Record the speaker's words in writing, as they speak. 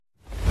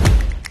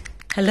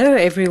Hello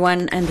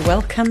everyone and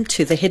welcome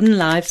to the Hidden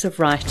Lives of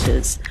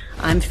Writers.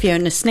 I'm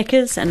Fiona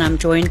Snickers and I'm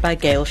joined by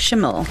Gail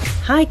Schimmel.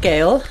 Hi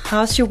Gail,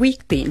 how's your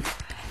week been?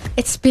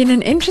 It's been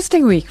an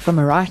interesting week from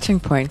a writing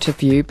point of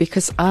view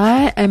because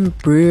I am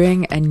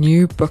brewing a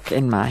new book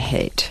in my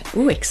head.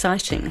 Ooh,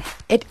 exciting.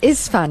 It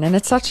is fun and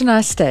it's such a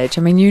nice stage.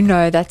 I mean, you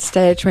know that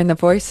stage when the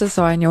voices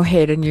are in your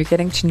head and you're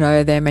getting to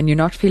know them and you're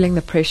not feeling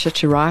the pressure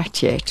to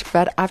write yet.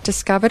 But I've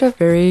discovered a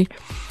very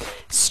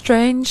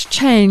strange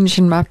change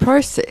in my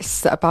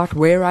process about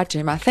where I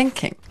do my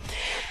thinking.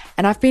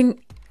 And I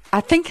think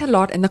a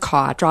lot in the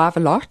car. I drive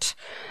a lot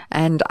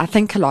and I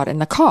think a lot in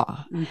the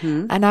car.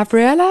 Mm-hmm. And I've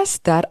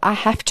realized that I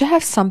have to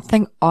have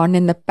something on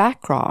in the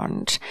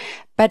background,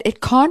 but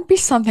it can't be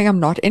something I'm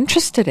not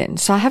interested in.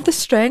 So I have this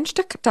strange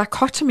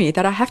dichotomy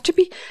that I have to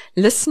be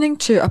listening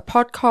to a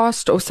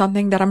podcast or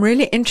something that I'm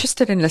really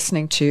interested in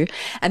listening to,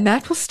 and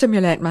that will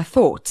stimulate my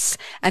thoughts.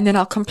 And then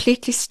I'll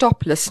completely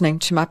stop listening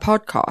to my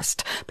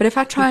podcast. But if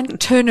I try and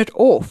turn it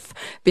off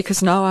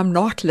because now I'm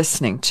not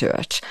listening to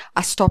it,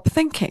 I stop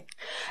thinking.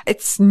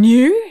 It's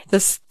new,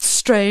 this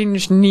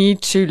strange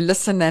need to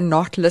listen and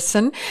not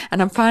listen,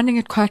 and I'm finding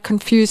it quite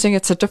confusing.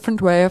 It's a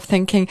different way of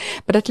thinking,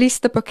 but at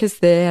least the book is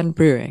there and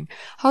brewing.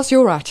 How's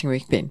your writing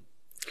week been?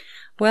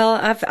 Well,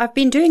 I've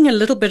been doing a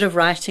little bit of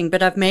writing,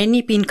 but I've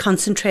mainly been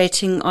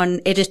concentrating on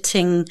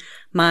editing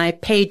my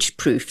page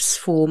proofs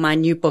for my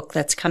new book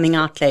that's coming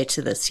out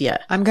later this year.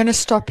 I'm going to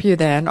stop you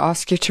there and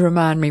ask you to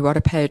remind me what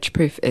a page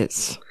proof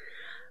is.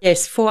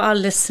 Yes, for our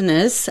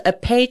listeners, a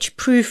page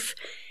proof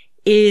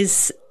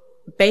is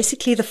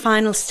basically the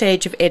final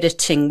stage of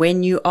editing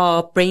when you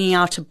are bringing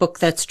out a book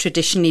that's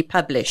traditionally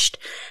published.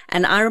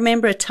 And I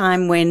remember a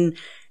time when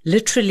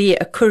literally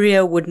a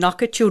courier would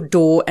knock at your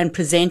door and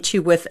present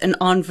you with an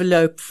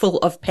envelope full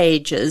of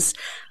pages,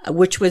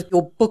 which was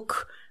your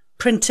book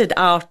printed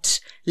out,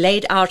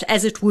 laid out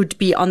as it would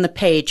be on the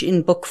page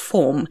in book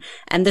form.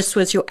 And this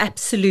was your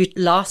absolute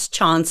last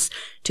chance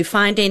to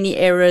find any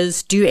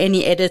errors, do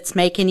any edits,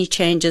 make any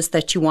changes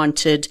that you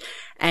wanted.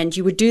 And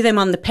you would do them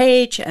on the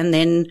page, and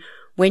then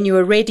when you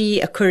were ready,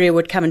 a courier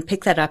would come and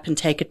pick that up and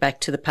take it back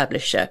to the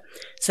publisher.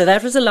 So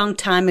that was a long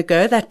time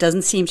ago. That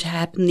doesn't seem to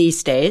happen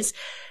these days.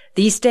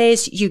 These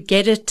days, you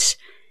get it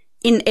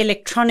in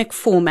electronic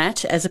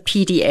format as a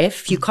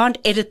PDF. You can't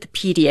edit the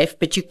PDF,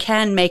 but you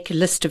can make a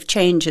list of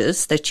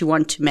changes that you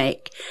want to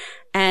make.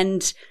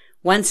 And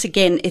once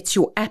again, it's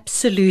your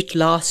absolute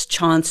last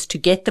chance to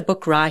get the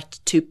book right,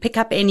 to pick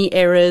up any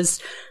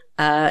errors.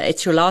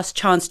 It's your last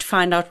chance to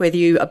find out whether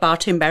you're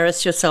about to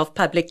embarrass yourself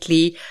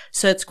publicly.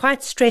 So it's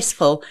quite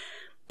stressful.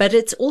 But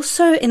it's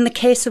also, in the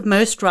case of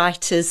most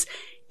writers,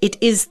 it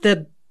is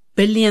the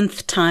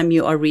billionth time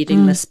you are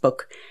reading this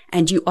book.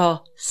 And you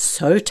are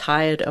so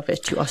tired of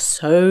it. You are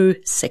so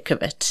sick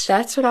of it.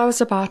 That's what I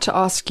was about to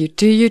ask you.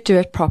 Do you do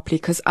it properly?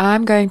 Because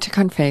I'm going to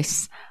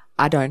confess,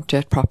 I don't do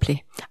it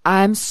properly.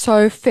 I'm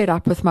so fed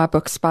up with my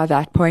books by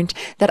that point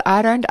that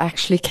I don't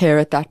actually care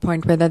at that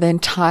point whether the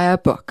entire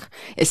book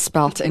is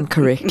spelt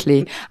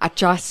incorrectly. I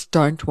just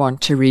don't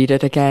want to read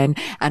it again.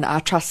 And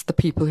I trust the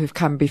people who've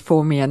come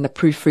before me and the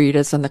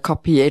proofreaders and the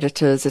copy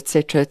editors,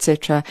 etc.,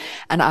 etc.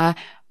 And I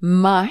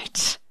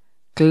might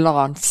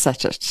glance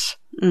at it.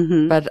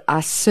 Mm-hmm. But I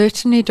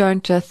certainly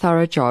don't do a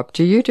thorough job.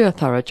 Do you do a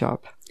thorough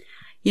job?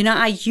 You know,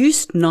 I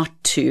used not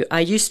to. I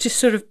used to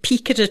sort of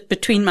peek at it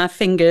between my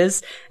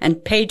fingers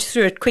and page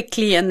through it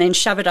quickly and then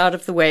shove it out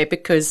of the way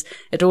because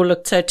it all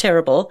looked so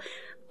terrible.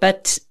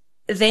 But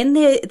then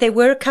there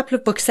were a couple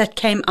of books that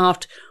came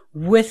out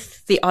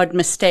with the odd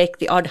mistake,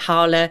 the odd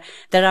howler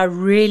that I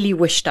really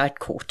wished I'd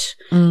caught.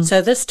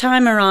 So this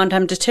time around,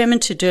 I'm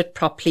determined to do it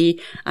properly.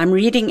 I'm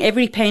reading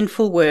every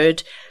painful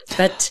word,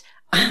 but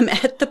I'm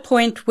at the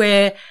point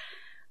where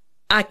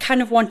I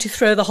kind of want to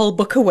throw the whole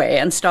book away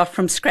and start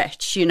from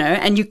scratch, you know,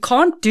 and you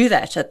can't do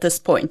that at this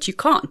point. You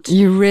can't.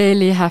 You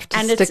really have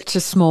to stick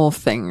to small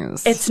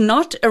things. It's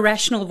not a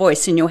rational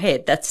voice in your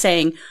head that's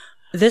saying,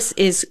 this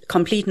is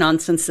complete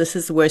nonsense. This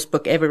is the worst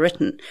book ever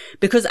written.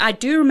 Because I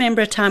do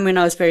remember a time when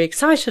I was very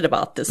excited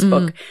about this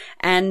book,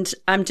 and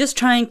I'm just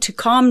trying to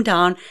calm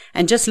down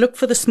and just look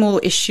for the small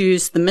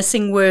issues, the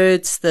missing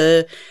words,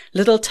 the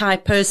little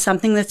typos,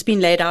 something that's been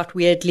laid out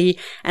weirdly.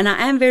 And I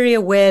am very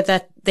aware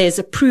that there's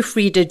a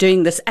proofreader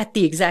doing this at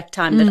the exact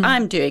time that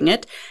I'm doing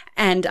it.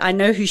 And I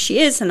know who she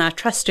is and I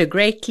trust her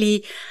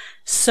greatly.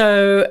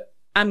 So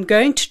I'm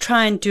going to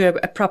try and do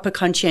a proper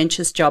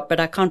conscientious job, but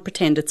I can't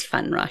pretend it's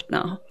fun right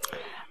now.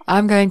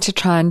 I'm going to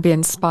try and be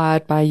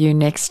inspired by you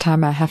next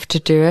time I have to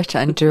do it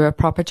and do a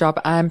proper job.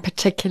 I'm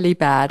particularly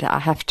bad, I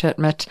have to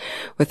admit,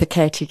 with the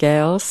Katie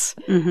Gales,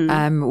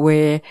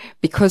 where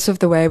because of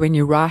the way when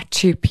you write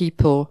two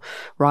people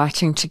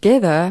writing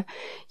together,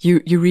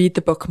 you read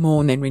the book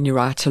more than when you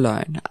write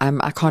alone.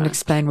 I can't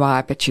explain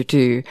why, but you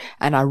do.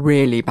 And I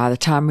really, by the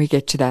time we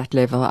get to that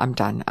level, I'm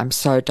done. I'm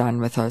so done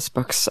with those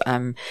books.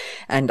 And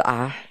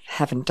I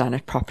haven't done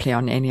it properly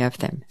on any of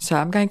them. So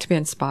I'm going to be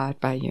inspired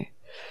by you.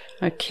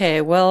 Okay,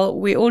 well,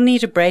 we all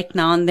need a break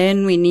now and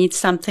then. We need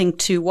something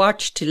to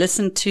watch, to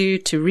listen to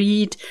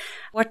read.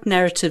 What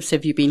narratives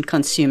have you been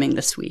consuming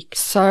this week?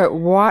 So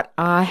what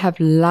I have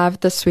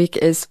loved this week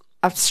is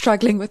I'm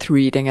struggling with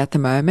reading at the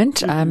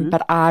moment,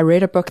 but I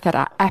read a book that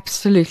I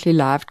absolutely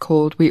loved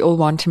called We All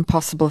Want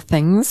Impossible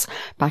Things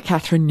by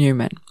Catherine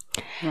Newman.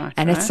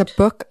 It's a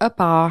book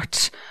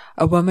about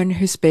a woman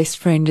whose best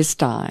friend is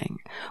dying,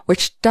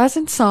 which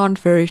doesn't sound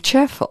very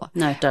cheerful.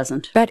 No, it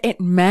doesn't. But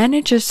it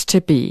manages to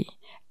be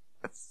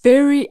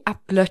very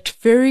uplit,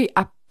 very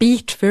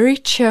upbeat, very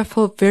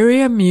cheerful, very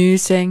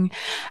amusing.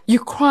 You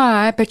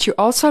cry, but you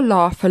also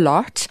laugh a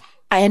lot.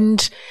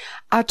 And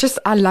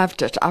I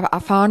loved it. I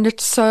found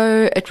it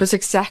it was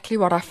exactly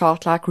what I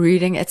felt like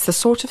reading. It's the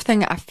sort of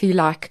thing I feel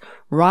like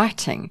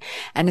writing.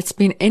 And it's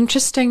been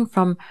interesting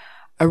from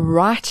a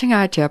writing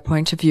idea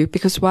point of view,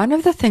 because one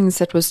of the things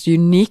that was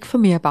unique for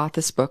me about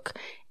this book,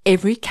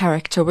 every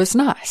character was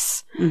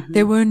nice.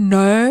 There were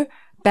no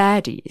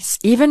baddies.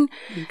 Even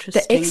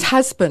the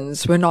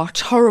ex-husbands were not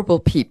horrible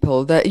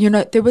people.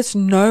 There was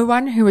no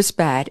one who was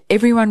bad.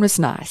 Everyone was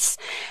nice.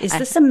 Is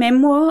this a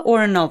memoir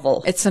or a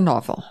novel? It's a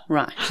novel.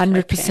 Right.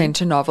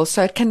 100% a novel.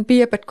 So it can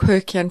be a bit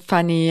quirky and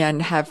funny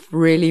and have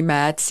really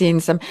mad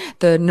scenes.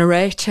 The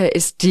narrator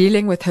is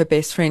dealing with her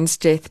best friend's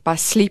death by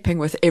sleeping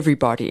with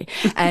everybody.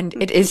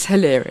 And it is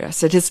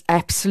hilarious. It is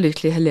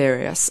absolutely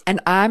hilarious.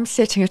 And I'm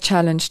setting a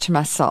challenge to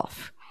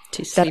myself.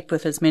 To sleep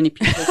with as many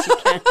people as you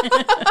can.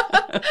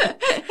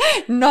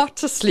 Not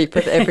to sleep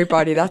with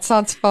everybody. That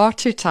sounds far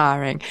too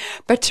tiring.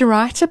 But to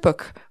write a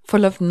book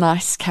full of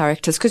nice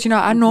characters. Because,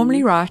 I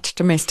normally write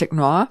domestic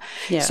noir.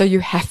 Yeah. So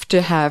you have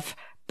to have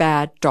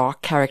bad,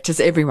 dark characters.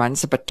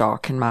 Everyone's a bit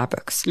dark in my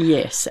books.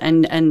 Yes.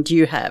 And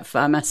you have,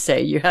 I must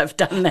say, you have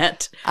done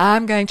that.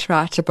 I'm going to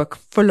write a book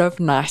full of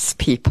nice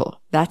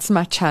people. That's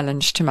my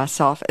challenge to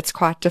myself. It's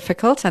quite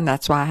difficult, and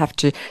that's why I have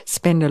to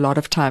spend a lot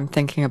of time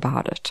thinking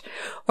about it.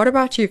 What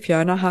about you,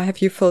 Fiona? How have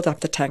you filled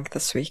up the tank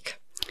this week?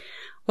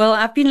 Well,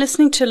 I've been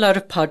listening to a lot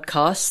of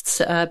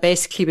podcasts,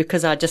 basically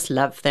because I just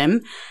love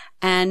them.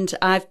 And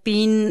I've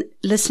been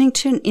listening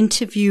to an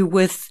interview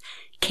with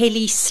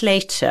Kelly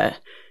Slater,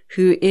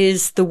 who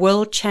is the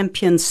world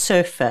champion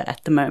surfer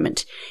at the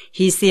moment.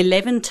 He's the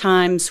 11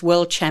 times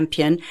world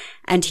champion,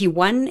 and he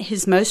won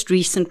his most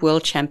recent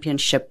world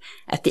championship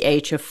at the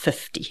age of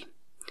 50.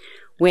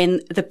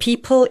 When the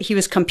people he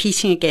was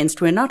competing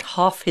against were not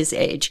half his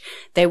age,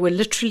 they were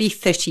literally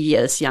 30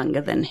 years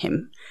younger than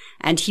him.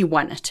 And he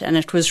won it. And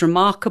it was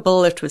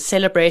remarkable. It was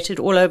celebrated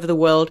all over the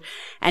world.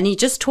 And he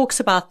just talks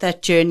about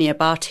that journey,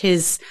 about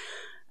his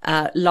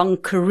long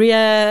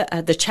career,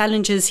 the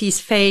challenges he's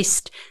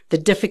faced, the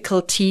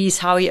difficulties,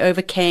 how he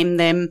overcame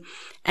them.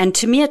 And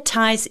to me, it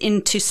ties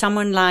into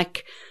someone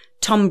like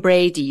Tom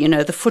Brady,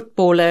 the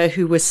footballer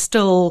who was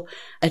still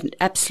an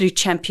absolute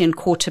champion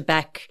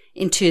quarterback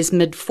into his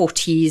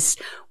mid-40s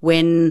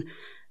when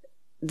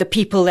the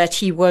people that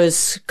he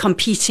was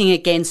competing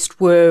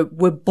against were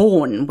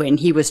born when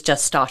he was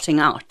just starting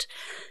out.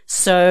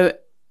 So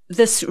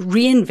this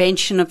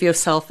reinvention of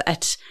yourself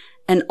at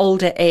an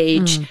older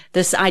age,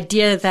 this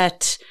idea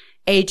that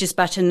age is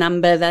but a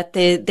number, that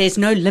there's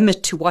no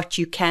limit to what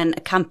you can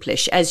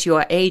accomplish as you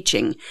are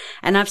aging.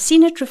 And I've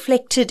seen it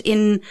reflected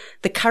in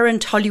the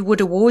current Hollywood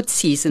awards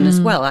season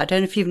as well. I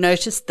don't know if you've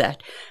noticed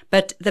that,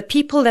 but the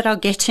people that are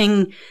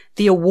getting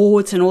the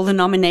awards and all the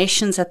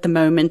nominations at the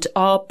moment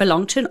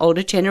belong to an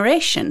older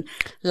generation,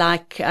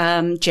 like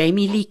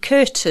Jamie Lee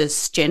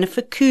Curtis,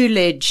 Jennifer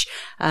Coolidge,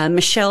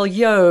 Michelle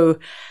Yeoh,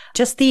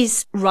 just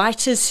these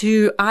writers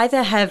who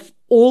either have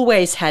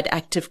always had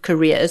active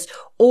careers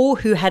or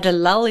who had a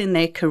lull in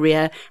their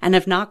career and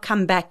have now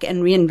come back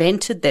and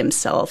reinvented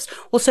themselves.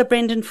 Also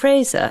Brendan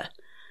Fraser.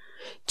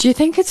 Do you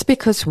think it's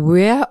because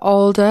we're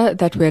older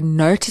that we're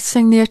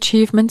noticing the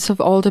achievements of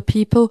older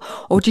people,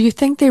 or do you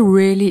think there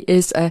really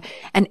is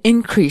an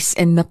increase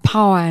in the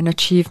power and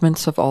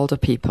achievements of older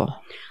people?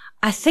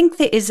 I think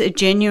there is a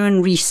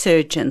genuine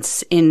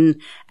resurgence in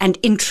and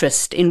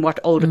interest in what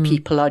older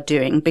people are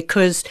doing,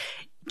 because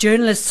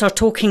journalists are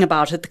talking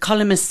about it. The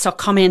columnists are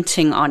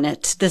commenting on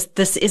it.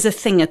 This is a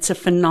thing. It's a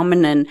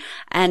phenomenon.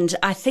 And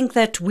I think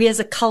that we as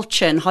a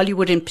culture, and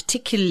Hollywood in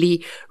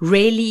particularly,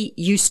 really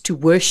used to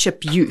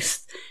worship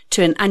youth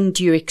to an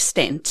undue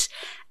extent.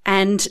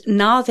 And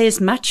now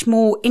there's much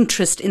more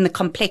interest in the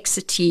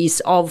complexities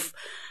of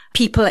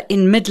people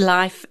in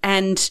midlife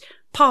and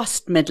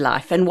past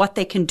midlife and what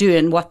they can do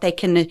and what they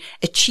can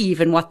achieve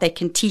and what they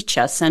can teach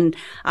us. And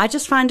I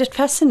just find it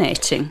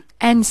fascinating.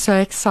 And so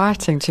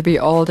exciting to be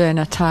older in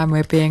a time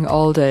where being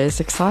older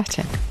is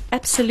exciting.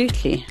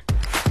 Absolutely.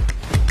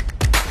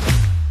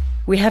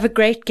 We have a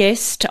great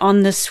guest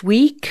on this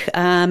week.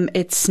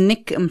 It's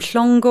Niq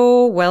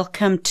Mhlongo.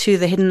 Welcome to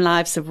the Hidden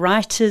Lives of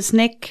Writers,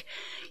 Niq.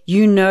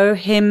 You know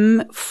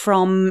him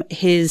from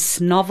his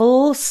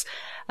novels,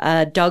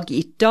 Dog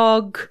Eat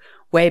Dog,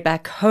 Way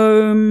Back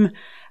Home,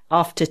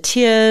 After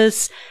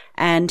Tears,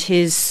 and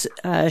his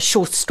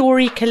short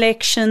story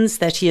collections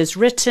that he has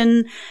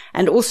written,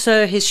 and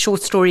also his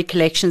short story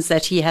collections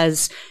that he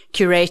has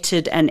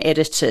curated and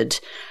edited.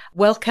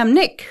 Welcome,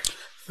 Niq.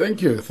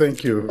 Thank you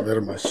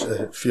very much,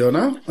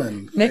 Fiona.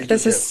 And Niq,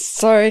 this is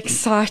so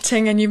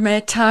exciting, and you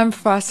made time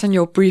for us on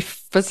your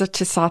brief visit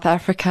to South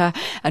Africa,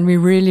 and we're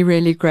really,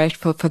 really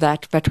grateful for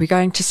that. But we're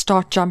going to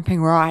start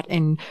jumping right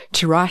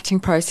into writing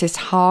process.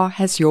 How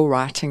has your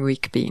writing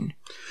week been?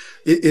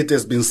 It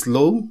has been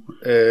slow.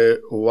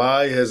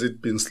 Why has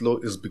it been slow?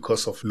 Is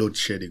because of load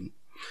shedding.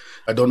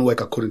 I don't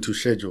work according to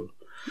schedule.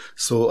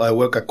 So I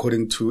work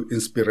according to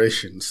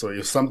inspiration. So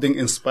if something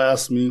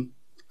inspires me,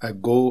 I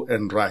go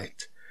and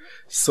write.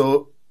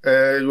 So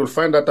you'll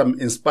find that I'm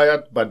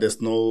inspired, but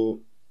there's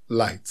no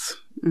lights,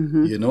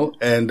 you know.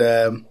 And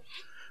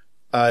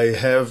I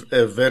have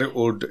a very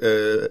old,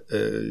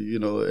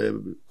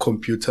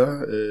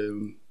 computer,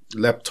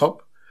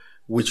 laptop,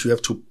 which you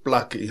have to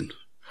plug in.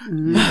 You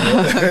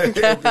know?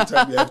 Every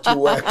time you have to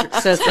work.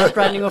 So it's not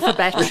running off a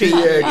battery.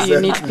 Yeah, exactly.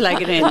 You need to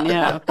plug it in,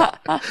 yeah.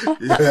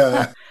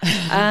 Yeah.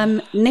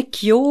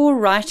 Niq, your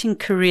writing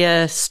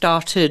career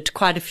started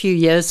quite a few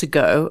years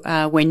ago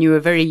when you were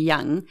very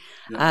young.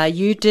 Yeah.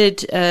 You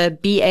did a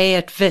BA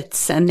at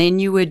Wits, and then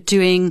you were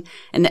doing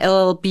an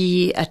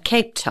LLB at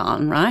Cape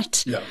Town,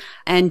 right? Yeah.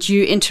 And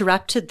you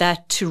interrupted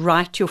that to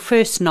write your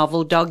first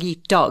novel, Dog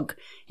Eat Dog,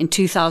 in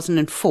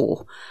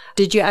 2004.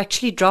 Did you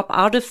actually drop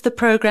out of the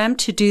program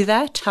to do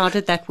that? How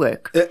did that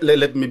work?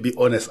 Let me be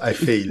honest, I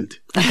failed.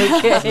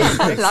 Okay.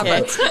 I love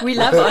it. We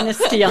love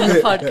honesty on the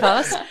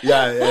podcast.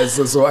 Yeah,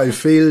 so I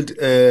failed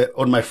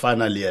on my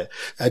final year.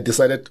 I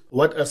decided,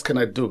 what else can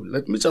I do?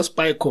 Let me just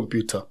buy a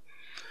computer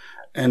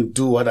and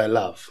do what I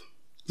love.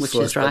 Which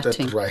so is I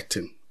started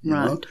writing. You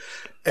right. know?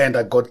 And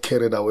I got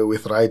carried away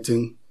with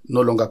writing,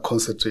 no longer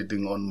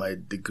concentrating on my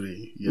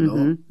degree, you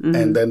know.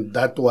 And then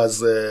that was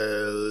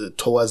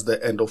towards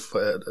the end of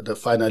the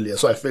final year.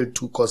 So I failed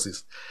 2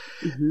 courses.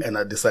 And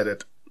I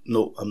decided,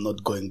 no, I'm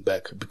not going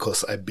back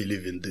because I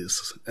believe in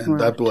this. And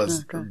that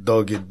was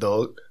Dog Eat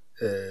Dog.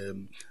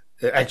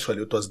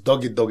 Actually, it was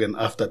Dog Eat Dog and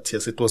After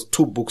Tears. It was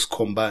 2 books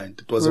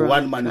combined. It was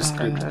one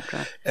manuscript.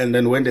 And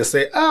then when they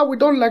say, we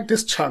don't like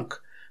this chunk,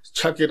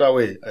 chuck it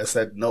away. I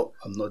said, no,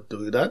 I'm not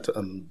doing that.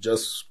 I'm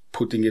just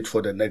putting it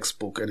for the next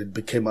book, and it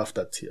became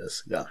After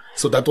Tears. Yeah.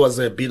 So that was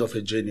a bit of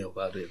a journey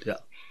about it. Yeah.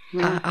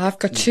 I've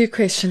got 2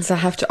 questions I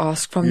have to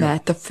ask from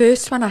that. The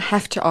first one I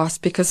have to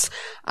ask because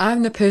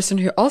I'm the person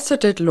who also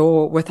did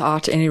law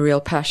without any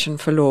real passion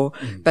for law,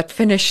 but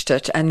finished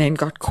it and then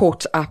got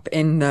caught up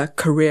in the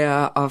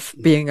career of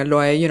being a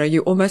lawyer. You know,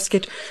 you almost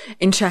get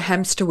into a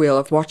hamster wheel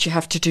of what you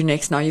have to do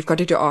next. Now you've got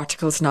to do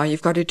articles. Now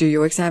you've got to do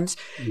your exams.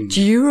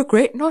 Do you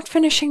regret not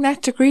finishing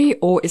that degree,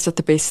 or is it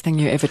the best thing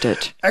you ever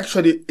did?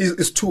 Actually,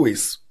 it's 2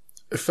 ways.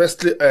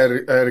 Firstly, I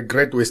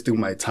regret wasting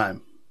my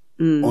time.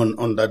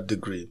 On that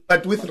degree.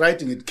 But with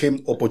writing, it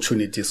came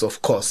opportunities,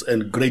 of course,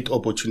 and great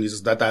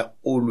opportunities that I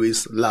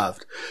always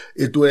loved.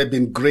 It would have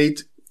been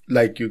great,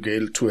 like you,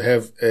 Gail, to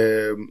have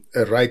a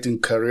writing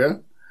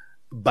career,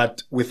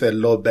 but with a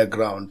law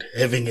background,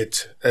 having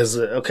it as,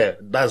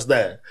 there's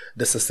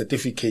a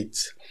certificate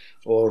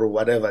or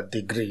whatever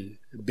degree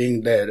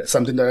being there,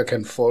 something that I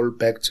can fall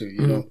back to,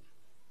 you know.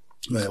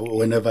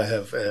 Whenever I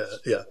have,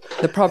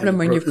 The problem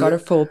when you've got to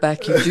fall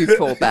back, you do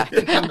fall back.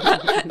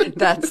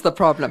 That's the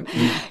problem.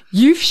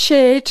 You've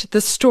shared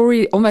the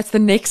story, almost the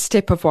next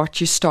step of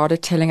what you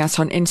started telling us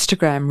on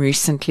Instagram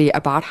recently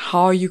about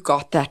how you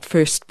got that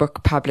first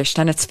book published,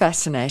 and it's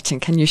fascinating.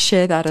 Can you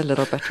share that a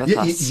little bit with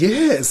us?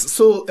 Yes.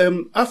 So,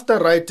 after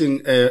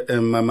writing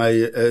my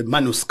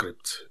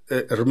manuscript,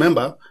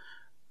 remember,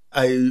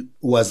 I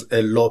was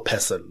a law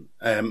person.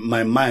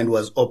 My mind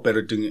was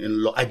operating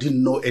in law. I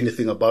didn't know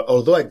anything about,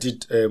 although I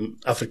did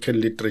African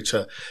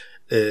literature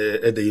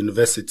at the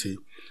university,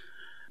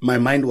 my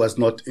mind was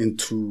not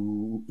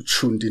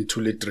tuned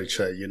into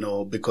literature, you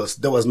know, because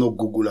there was no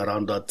Google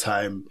around that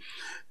time.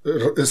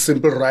 A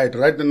simple write.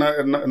 Right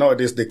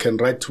nowadays, they can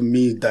write to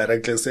me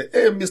directly and say,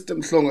 hey, Mr.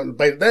 Mhlongo.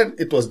 By then,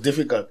 it was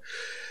difficult.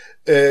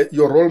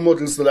 Your role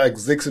models like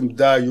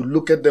Ziximda, you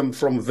look at them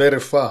from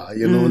very far,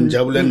 you know,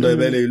 Njabulendo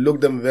Ebele, you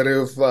look them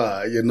very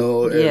far, you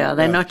know. Yeah,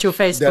 they're not your Facebook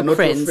friends. They're not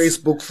your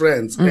Facebook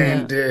friends.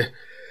 And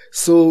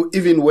so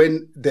even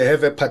when they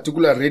have a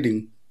particular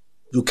reading,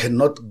 you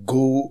cannot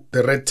go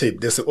the red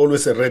tape. There's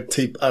always a red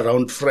tape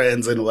around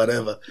friends and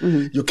whatever.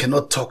 You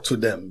cannot talk to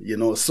them, you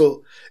know.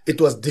 So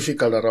it was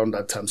difficult around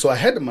that time. So I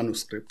had a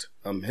manuscript.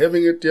 I'm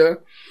having it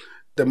here.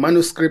 The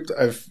manuscript,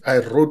 I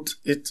wrote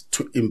it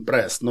to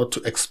impress, not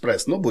to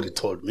express. Nobody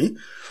told me.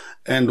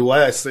 And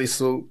why I say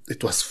so,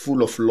 it was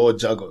full of law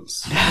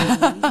jargons.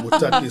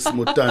 Mutatis,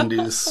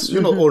 mutandis, you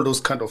know, all those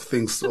kind of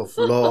things of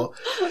law.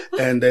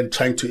 And then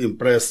trying to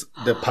impress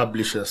the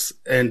publishers.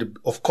 And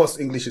of course,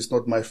 English is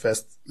not my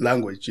first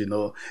language, you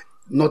know.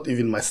 Not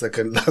even my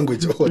second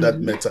language for that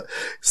matter.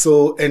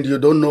 So, and you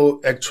don't know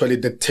actually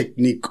the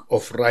technique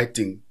of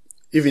writing.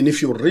 Even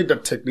if you read the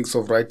techniques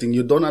of writing,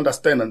 you don't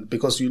understand it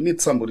because you need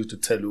somebody to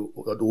tell you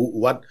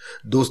what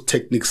those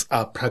techniques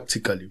are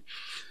practically.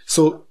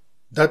 So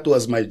that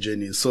was my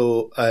journey.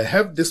 So I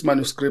have this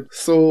manuscript.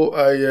 So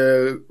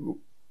I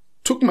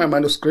took my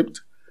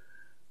manuscript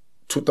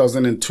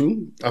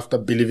 2002 after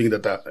believing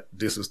that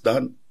this is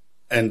done.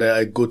 And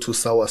I go to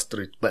Sour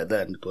Street. By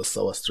then, it was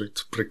Sour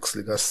Street,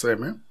 Prixliga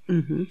Seme,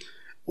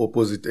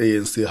 opposite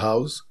ANC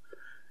House.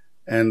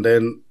 And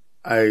then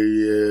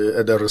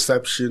at the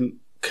reception,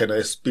 can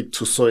I speak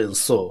to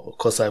so-and-so?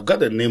 Because I've got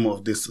the name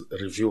of this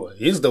reviewer.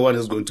 He's the one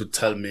who's going to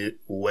tell me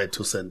where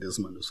to send this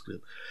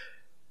manuscript.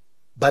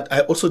 But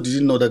I also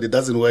didn't know that it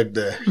doesn't work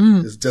there.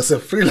 It's just a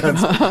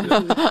freelance.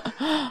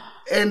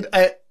 And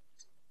I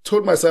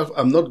told myself,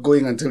 I'm not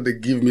going until they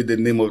give me the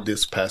name of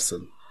this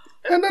person.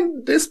 And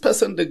then this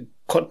person, they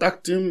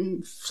contact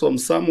him from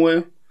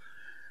somewhere.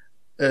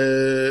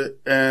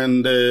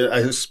 And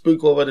I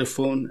speak over the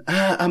phone.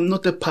 I'm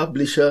not a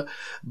publisher,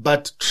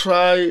 but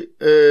try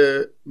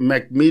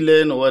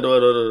Macmillan or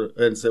whatever,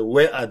 and say,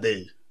 where are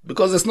they?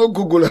 Because there's no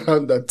Google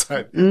around that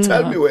time.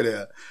 Tell me where they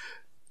are.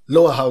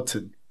 Lower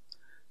Houghton.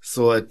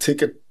 So I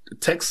take a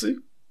taxi.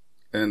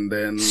 And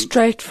then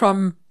straight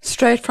from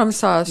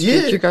Sour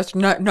Street, you go.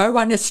 No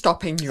one is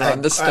stopping you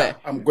on the stair.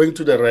 I'm going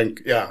to the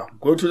rank. Yeah,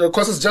 going to the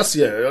course is just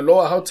here.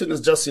 Lower Houghton is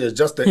just here.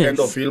 Just the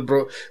end of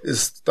Hillbrow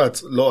is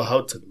that's Lower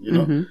Houghton. You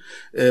know,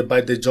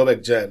 by the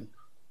Joburg Jan.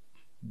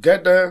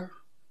 Get there,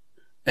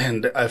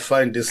 and I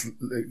find this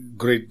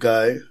great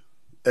guy,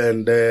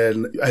 and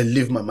then I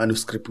leave my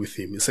manuscript with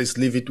him. He says,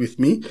 "Leave it with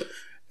me."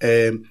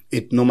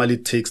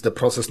 The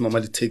process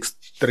normally takes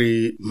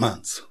 3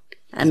 months.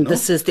 And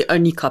this is the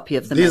only copy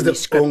of the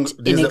manuscript in existence.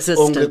 This is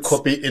the only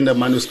copy in the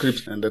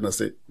manuscript. And then I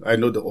say, I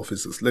know the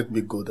offices. Let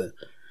me go there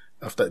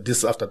after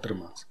 3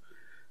 months.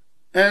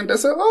 And they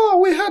say, oh,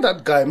 we had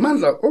that guy.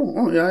 Mandla.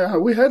 Oh, yeah,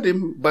 we had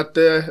him. But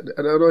I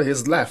don't know,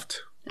 he's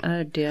left.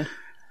 Oh, dear.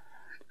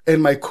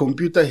 And my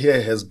computer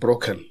here has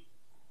broken.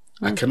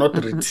 I cannot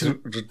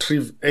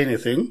retrieve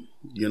anything,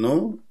 you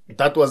know.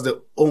 That was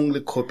the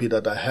only copy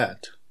that I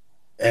had.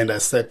 And I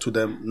said to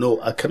them, no,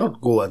 I cannot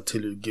go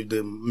until you give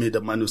me the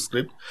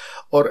manuscript,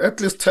 or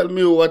at least tell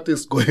me what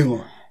is going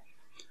on.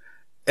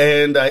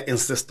 And I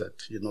insisted,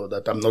 you know,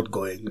 that I'm not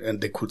going.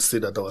 And they could see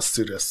that I was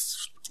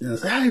serious. And I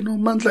said, no,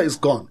 Mandla is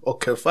gone.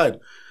 Okay,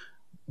 fine.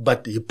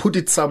 But he put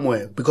it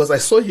somewhere, because I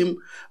saw him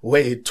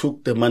where he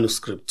took the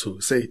manuscript to,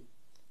 say,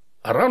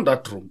 around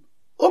that room.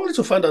 Only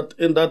to find that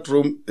in that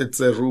room, it's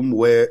a room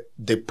where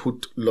they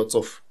put lots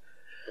of,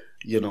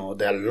 you know,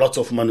 there are lots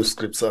of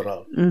manuscripts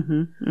around.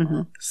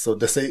 So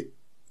they say,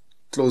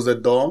 close the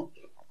door.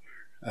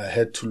 I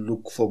had to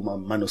look for my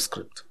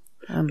manuscript.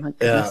 Oh my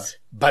goodness.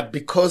 But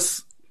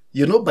because,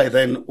 you know, by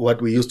then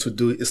what we used to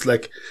do is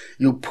like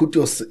you put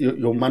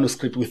your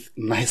manuscript with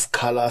nice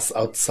colors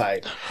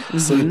outside.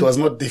 So it was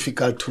not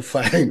difficult to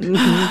find.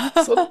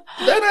 So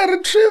then I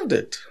retrieved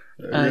it.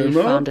 You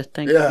found it,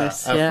 thank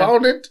goodness. I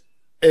found it.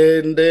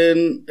 And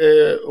then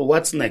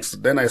what's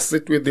next? Then I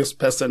sit with this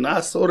person.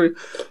 Sorry.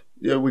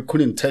 Yeah, we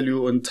couldn't tell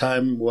you on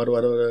time,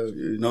 whatever,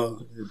 you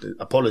know,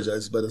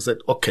 apologize. But I said,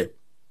 okay,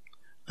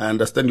 I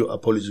understand your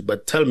apology,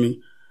 but tell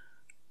me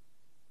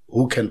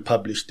who can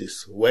publish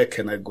this? Where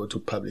can I go to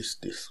publish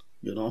this?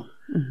 You know?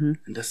 And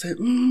they said,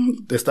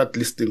 they start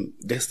listing.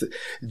 There's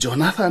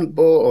Jonathan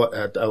Bo, or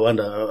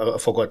I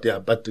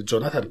forgot, but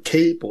Jonathan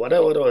Cape,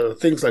 whatever,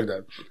 things like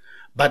that.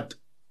 But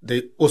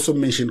they also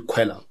mentioned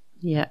Kwela.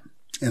 Yeah.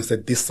 And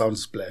said, this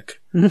sounds black.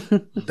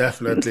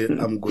 Definitely,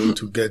 I'm going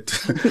to get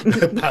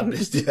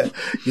published. Yeah,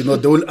 you know,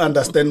 they will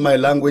understand my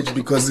language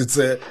because it's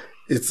in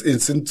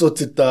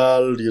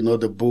Tsotsitaal, you know,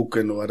 the book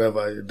and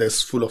whatever.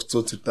 There's full of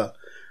Tsotsitaal.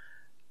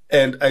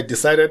 And I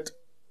decided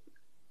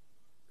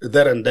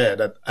there and there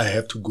that I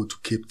have to go to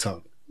Cape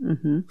Town.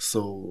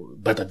 So,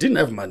 but I didn't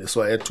have money,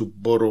 so I had to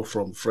borrow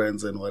from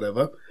friends and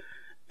whatever,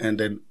 and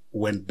then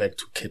went back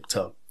to Cape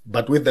Town.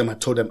 But with them, I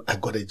told them I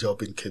got a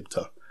job in Cape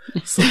Town.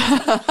 So,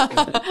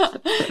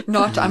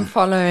 not I'm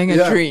following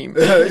a dream.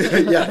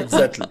 Yeah,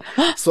 exactly.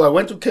 So I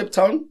went to Cape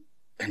Town,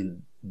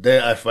 and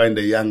there I find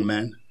a young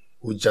man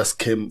who just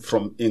came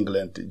from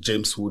England,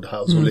 James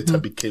Woodhouse, who later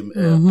became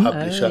a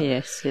publisher. Oh,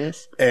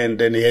 yes. And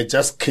then he had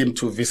just came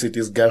to visit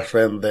his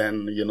girlfriend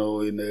then, you know,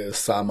 in the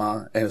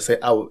summer, and say,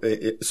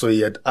 so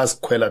he had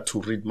asked Kwela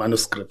to read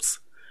manuscripts.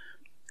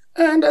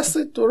 And I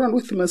sit around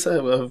with him and say,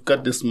 I've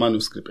got this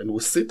manuscript. And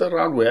we sit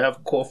around, we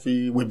have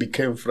coffee, we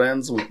became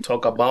friends, we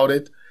talk about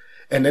it.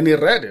 And then he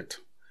read it.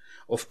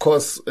 Of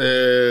course,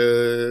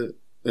 you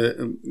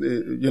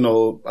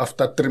know,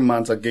 after 3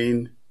 months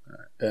again,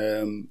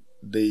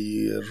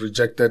 they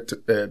rejected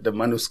the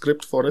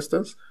manuscript, for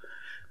instance.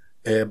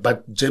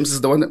 But James is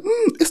the one that,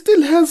 it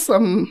still has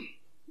some,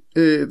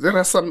 there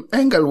are some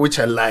angle which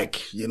I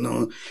like, you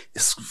know.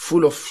 It's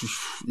full of,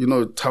 you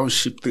know,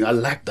 township thing. I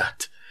like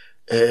that.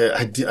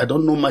 I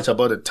don't know much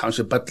about the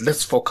township, but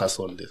let's focus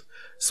on this.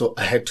 So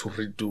I had to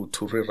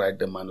rewrite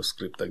the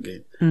manuscript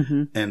again.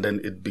 And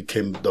then it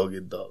became Dog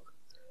Eat Dog.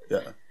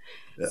 Yeah.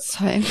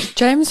 So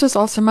James was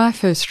also my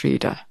first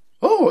reader.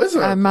 Oh, is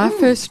it? My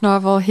first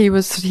novel, he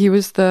was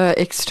the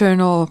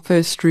external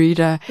first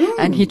reader,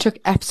 and he took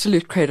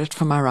absolute credit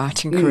for my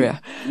writing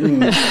career. He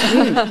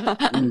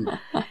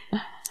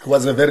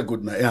was a very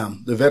good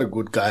man, a very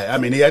good guy. I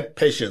mean, he had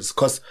patience,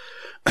 because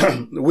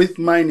with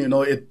mine, you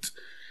know,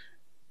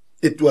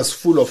 it was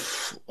full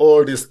of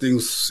all these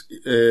things,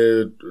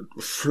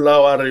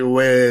 flowery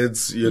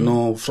words, you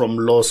know, from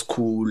law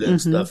school and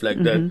stuff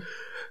like that.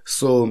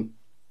 So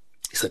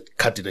he said,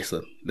 cut it. I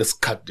said, let's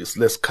cut this.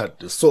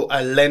 So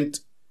I learned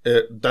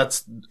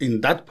that's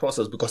in that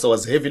process, because I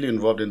was heavily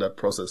involved in that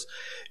process,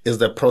 is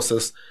the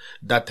process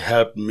that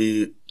helped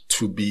me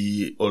to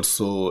be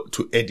also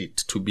to edit,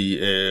 to be,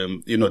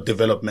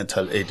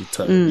 developmental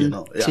editor,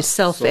 to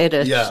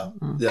self-edit. Yeah.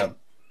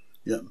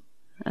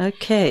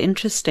 Okay,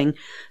 interesting.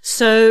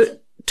 So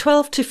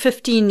 12 to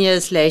 15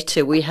 years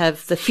later, we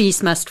have the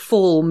Fees Must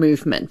Fall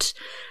movement.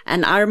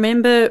 And I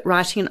remember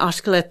writing an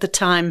article at the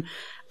time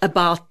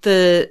about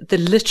the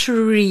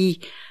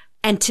literary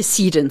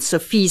antecedents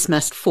of Fees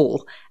Must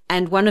Fall.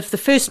 And one of the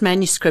first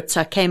manuscripts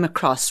I came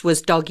across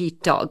was Dog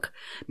Eat Dog,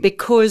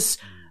 because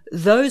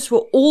those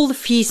were all the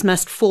Fees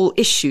Must Fall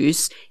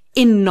issues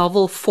in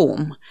novel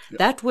form. Yeah.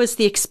 That was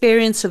the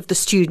experience of the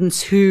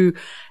students who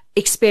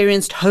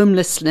experienced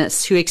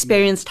homelessness, who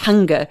experienced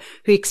hunger,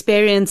 who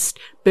experienced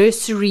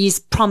bursaries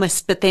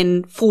promised but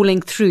then falling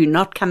through,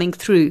 not coming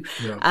through.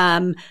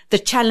 Yeah. The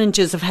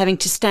challenges of having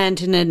to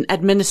stand in an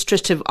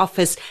administrative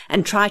office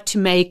and try to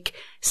make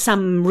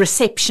some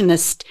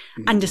receptionist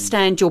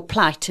understand your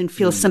plight and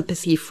feel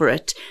sympathy for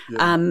it.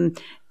 Yeah.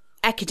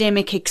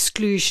 Academic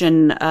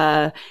exclusion,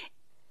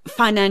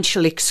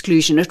 financial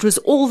exclusion. It was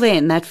all there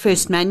in that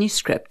first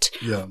manuscript.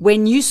 Yeah.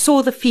 When you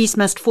saw the Fees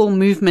Must Fall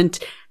movement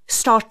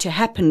start to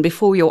happen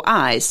before your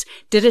eyes,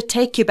 did it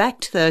take you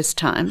back to those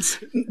times?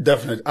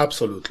 Definitely.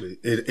 Absolutely.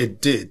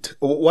 It did.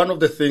 One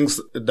of the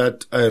things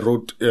that I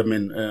wrote,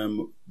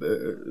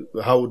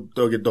 how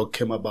Dog Eat Dog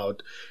came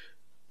about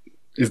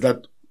is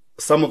that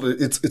some of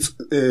it's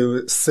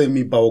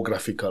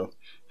semi-biographical.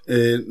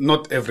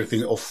 Not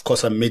everything. Of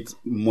course, I made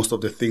most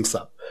of the things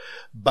up.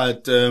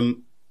 But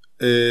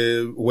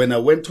when I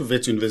went to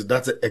Wits University,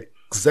 that's the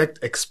exact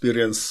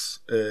experience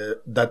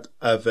that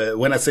I've.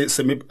 When I say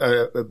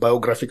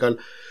semi-biographical,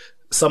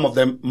 some of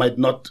them might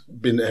not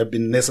have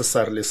been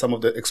necessarily. Some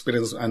of the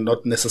experiences are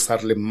not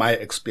necessarily my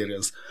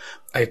experience.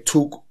 I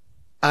took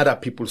other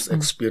people's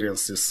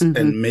experiences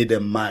and made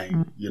them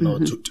mine, in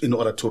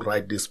order to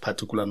write this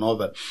particular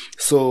novel.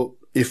 So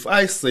if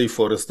I say,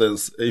 for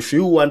instance, if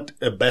you want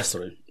a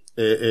bursary,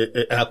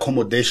 an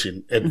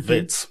accommodation at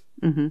Wits,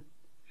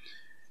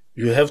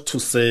 you have to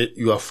say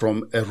you are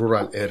from a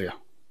rural area.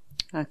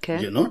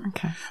 Okay.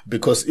 Okay.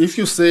 Because if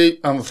you say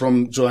I'm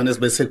from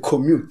Johannesburg, say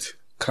commute,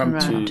 come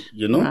to,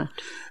 Right.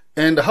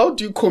 And how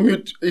do you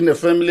commute in a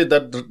family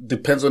that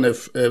depends on a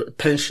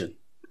pension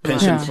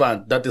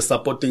fund that is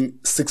supporting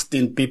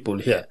 16 people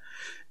here?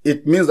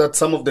 It means that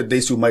some of the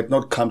days you might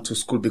not come to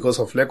school because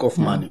of lack of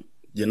money,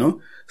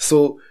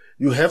 So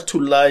you have to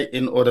lie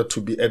in order to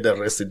be at the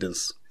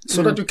residence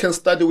so that you can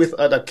study with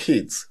other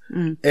kids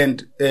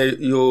and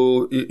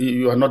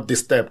you are not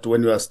disturbed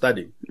when you are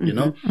studying,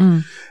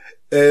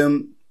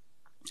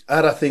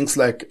 Other things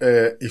like,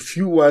 if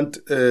you want,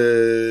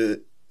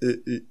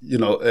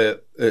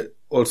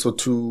 also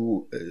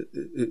to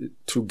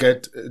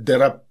get,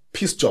 there are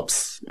piece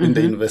jobs in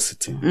the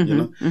university,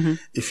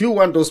 If you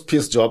want those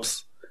piece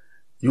jobs,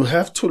 you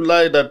have to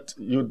lie that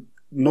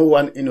no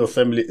one in your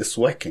family is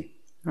working.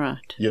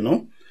 Right.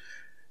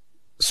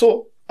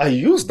 So I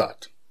used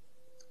that.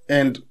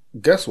 And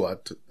guess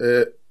what?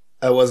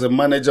 I was a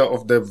manager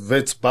of the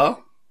Wits Bar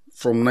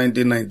from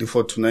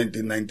 1994 to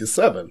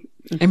 1997.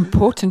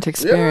 Important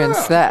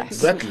experience there.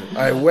 Exactly.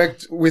 I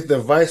worked with the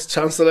vice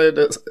chancellor at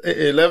the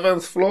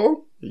 11th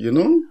floor,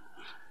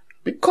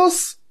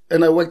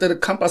 and I worked at a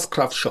campus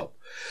craft shop.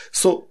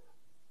 So,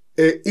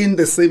 in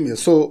the same year,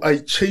 so I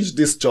changed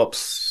these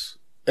jobs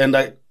and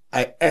I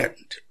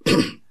earned.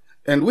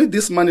 And with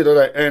this money that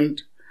I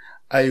earned,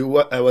 I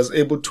was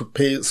able to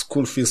pay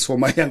school fees for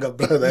my younger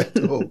brother at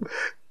home.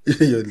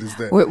 You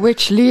understand?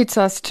 Which leads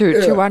us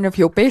to one of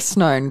your best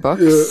known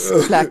books,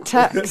 Flat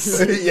Tax.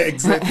 Yeah,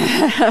 exactly.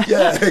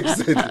 Yeah,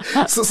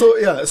 exactly.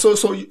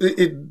 So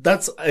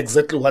that's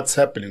exactly what's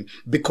happening,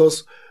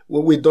 because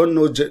we don't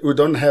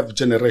have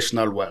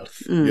generational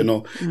wealth,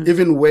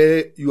 even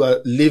where you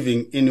are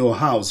living in your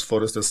house,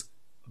 for instance.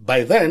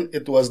 By then,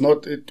 it was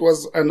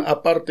an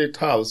apartheid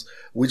house,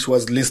 which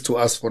was leased to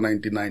us for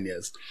 99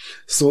 years.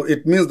 So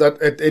it means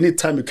that at any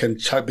time you can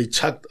be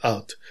chucked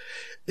out.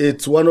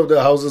 It's one of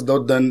the houses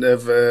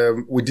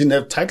that we didn't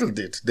have title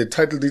deed. The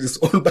title deed is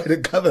owned by the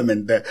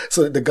government there.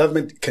 So the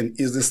government can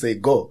easily say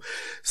go.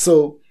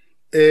 So,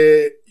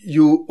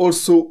 you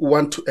also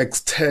want to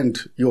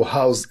extend your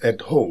house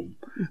at home.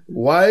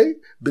 Why?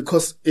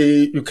 Because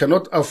you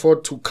cannot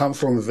afford to come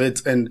from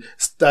Wits and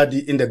study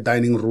in the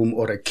dining room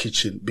or a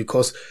kitchen,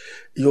 because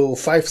your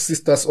 5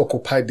 sisters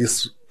occupy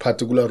this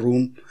particular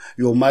room.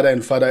 Your mother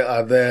and father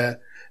are there.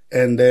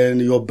 And then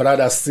your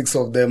brothers, 6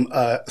 of them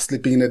are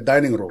sleeping in the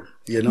dining room,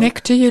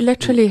 Nick, do you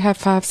literally have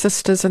 5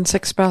 sisters and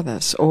 6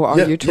 brothers? Or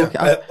are you talking?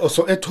 Yeah.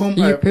 So at home,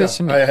 I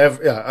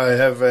have,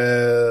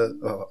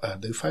 are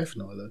they 5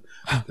 now?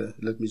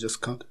 Let me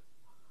just count.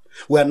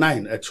 We're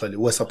 9, actually.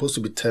 We're supposed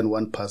to be 10.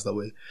 One passed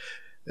away.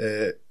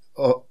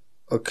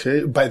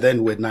 Okay. By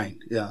then we're 9.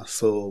 Yeah.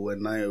 So we're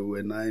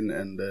 9,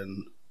 and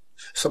then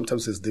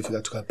sometimes it's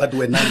difficult to count, but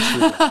we're 9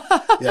 children.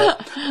 Yeah.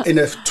 In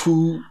a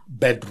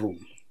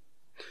 2-bedroom.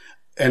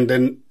 And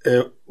then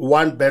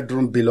 1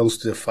 bedroom belongs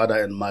to the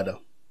father and mother.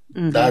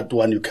 Mm-hmm. That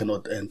one you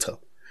cannot enter.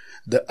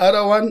 The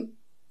other one,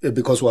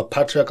 because we're a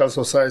patriarchal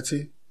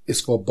society,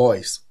 is for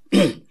boys.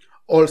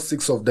 All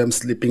 6 of them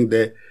sleeping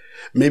there.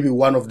 Maybe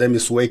one of them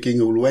is waking.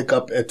 He will wake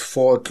up at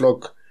 4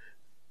 o'clock,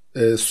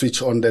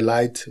 switch on the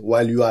light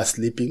while you are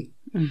sleeping.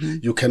 Mm-hmm.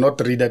 You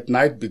cannot read at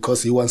night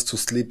because he wants to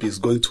sleep. He's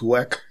going to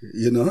work,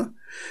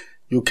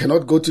 You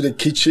cannot go to the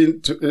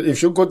kitchen.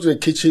 If you go to the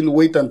kitchen,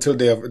 wait until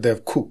they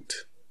have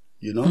cooked,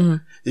 Mm-hmm.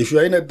 If you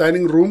are in a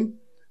dining room,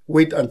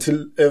 wait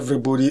until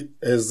everybody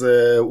has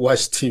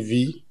watched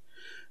TV.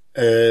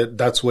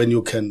 That's when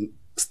you can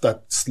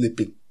start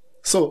sleeping.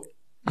 So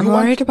I'm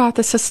worried about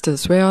the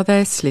sisters. Where are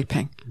they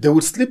sleeping? They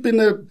would sleep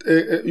in at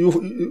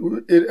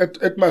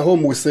my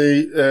home. We say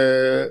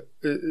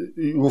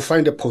you will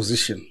find a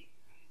position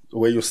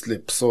where you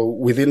sleep. So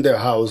within the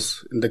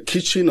house, in the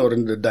kitchen or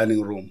in the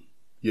dining room,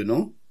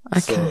 Okay.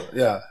 So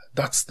yeah,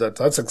 that's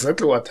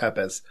exactly what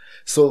happens.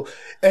 So,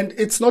 and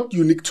it's not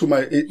unique to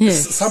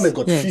some have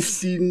got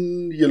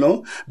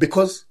 15,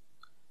 because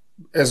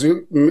as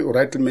you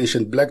rightly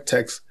mentioned, black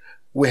text,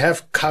 we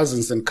have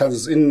cousins and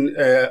cousins. In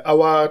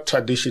our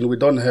tradition, we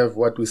don't have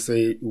what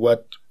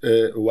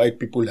white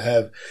people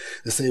have.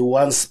 They say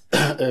once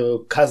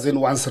cousin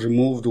once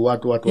removed,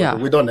 what. Yeah.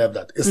 We don't have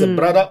that. It's a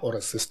brother or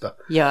a sister.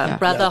 Yeah,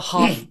 brother,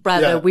 half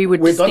brother. Yeah. We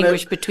would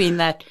distinguish between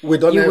that. We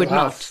don't you have would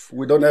half. not.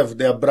 We don't have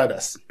their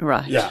brothers.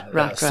 Right. Yeah.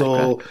 Right.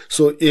 So,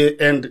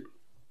 and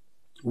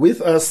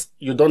with us,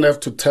 you don't have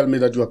to tell me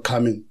that you are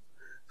coming.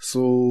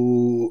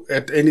 So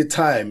at any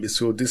time,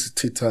 this is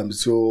tea time.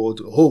 It's your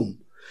home.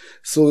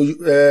 So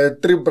 3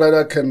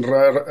 brother can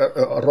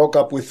rock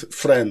up with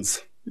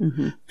friends,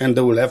 mm-hmm. and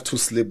they will have to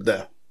sleep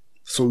there.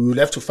 So you will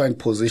have to find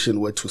position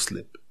where to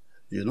sleep,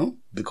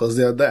 because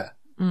they are there,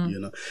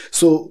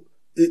 So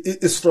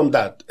it's from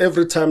that.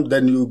 Every time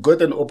then you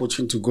got an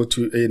opportunity to go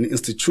to an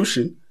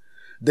institution,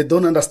 they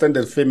don't understand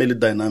the family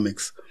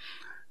dynamics.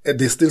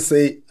 They still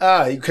say,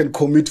 you can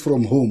commute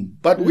from home.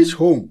 But which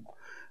home?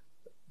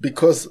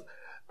 Because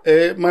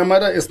my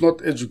mother is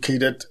not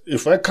educated.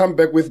 If I come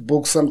back with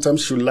books,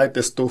 sometimes she'll light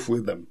the stove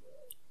with them.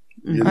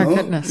 My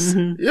goodness.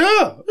 Mm-hmm.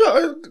 Yeah.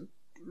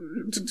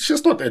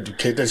 She's not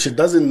educated. She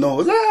doesn't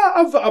know.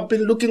 I've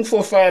been looking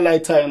for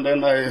firelighter, and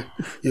then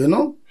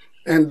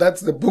and that's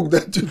the book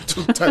that you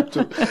type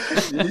to,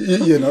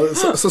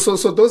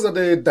 So those are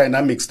the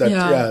dynamics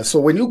that,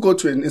 So when you go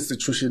to an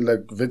institution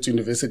like Wits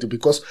University,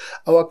 because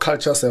our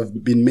cultures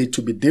have been made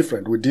to be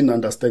different, we didn't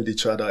understand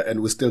each other, and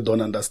we still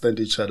don't understand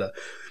each other.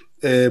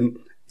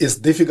 It's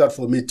difficult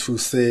for me to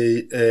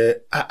say,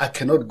 I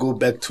cannot go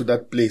back to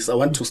that place. I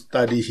want to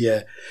study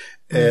here,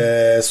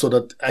 so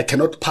that I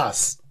cannot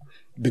pass.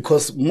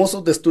 Because most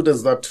of the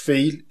students that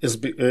fail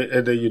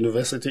at the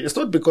university, it's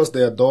not because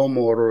they are dumb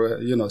or,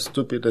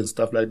 stupid and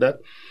stuff like that.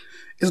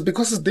 It's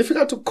because it's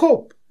difficult to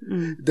cope.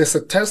 There's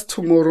a test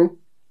tomorrow.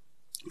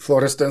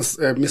 For instance,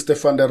 Mr.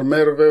 van der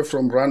Merwe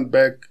from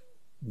Randburg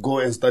go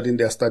and study in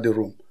their study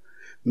room.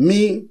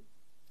 Me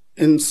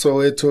in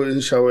Soweto, in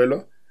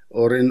Shawelo,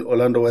 or in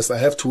Orlando West, I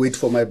have to wait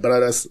for my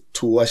brothers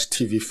to watch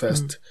TV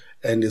first.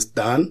 And it's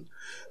done.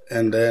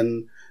 And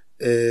then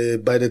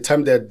by the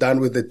time they're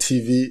done with the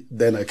TV,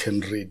 then I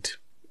can read,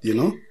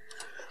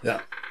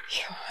 Yeah.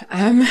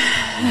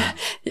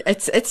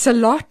 It's a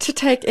lot to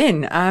take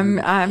in. I'm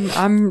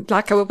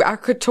like, I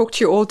could talk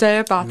to you all day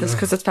about this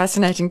because it's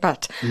fascinating,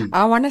 but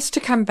I want us to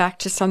come back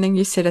to something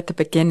you said at the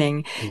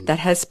beginning that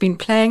has been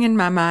playing in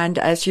my mind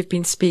as you've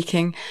been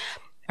speaking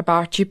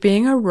about you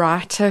being a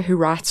writer who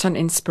writes on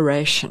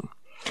inspiration.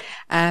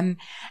 And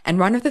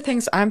one of the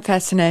things I'm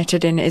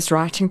fascinated in is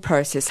writing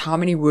process. How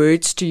many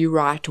words do you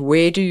write?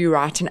 Where do you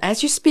write? And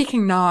as you're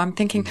speaking now, I'm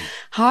thinking,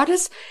 how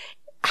does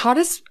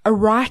a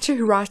writer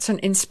who writes on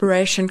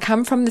inspiration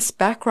come from this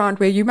background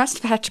where you must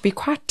have had to be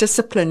quite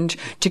disciplined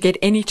to get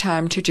any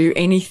time to do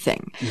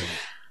anything?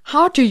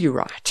 How do you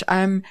write?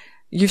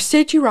 You've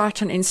said you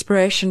write on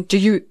inspiration. Do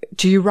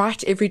you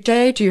write every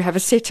day? Do you have a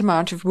set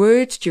amount of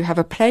words? Do you have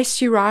a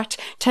place you write?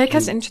 Take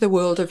us into the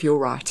world of your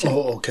writing.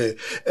 Oh, okay.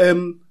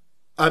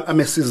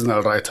 I'm a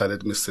seasonal writer,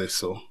 let me say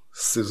so.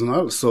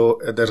 Seasonal. So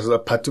there's a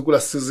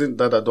particular season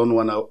that I don't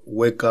want to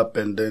wake up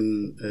and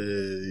then,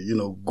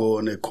 go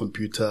on a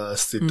computer,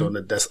 sit on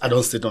the desk. I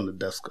don't sit on the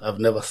desk. I've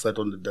never sat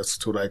on the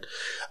desk to write.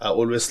 I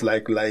always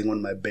like lying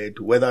on my bed,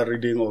 whether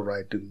reading or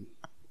writing.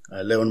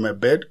 I lay on my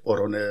bed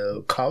or on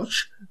a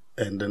couch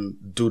and then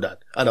do that.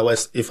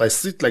 Otherwise, if I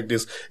sit like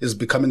this, it's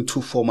becoming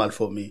too formal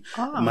for me.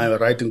 My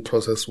writing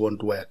process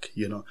won't work,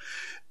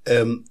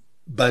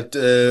 But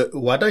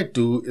what I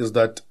do is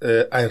that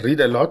I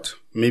read a lot,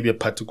 maybe a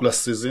particular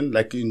season,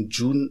 like in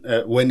June,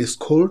 when it's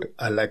cold,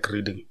 I like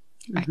reading.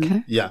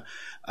 Okay. Yeah,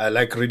 I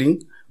like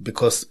reading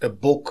because a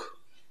book,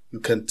 you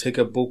can take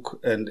a book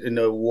and in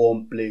a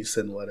warm place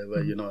and whatever,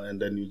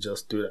 and then you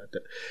just do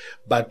that.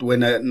 But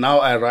now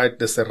I write,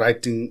 there's a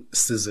writing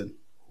season.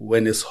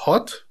 When it's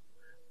hot,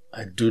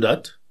 I do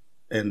that.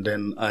 And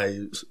then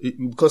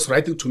because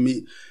writing to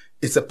me,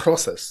 it's a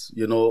process,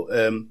 you know.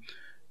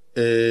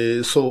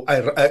 So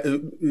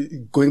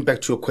going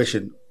back to your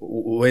question,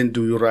 when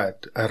do you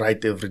write? I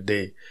write every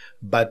day,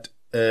 but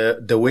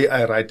the way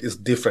I write is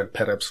different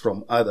perhaps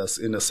from others,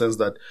 in a sense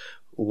that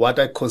what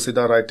I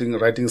consider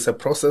writing is a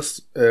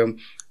process.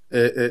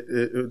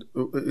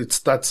 It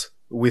starts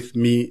with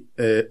me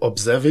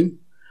observing,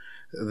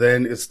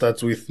 then it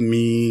starts with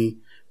me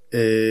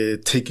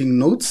taking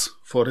notes,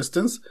 for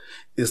instance.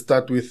 It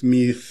starts with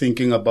me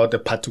thinking about a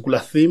particular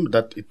theme,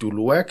 that it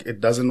will work,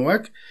 it doesn't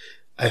work.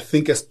 I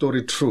think a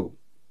story through,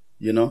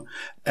 you know,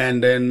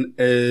 and then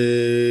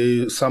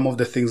some of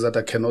the things that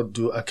I cannot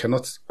do, I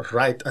cannot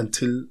write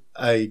until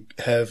I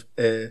have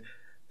a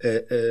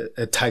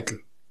title.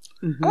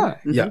 Mm-hmm. Oh,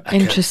 yeah,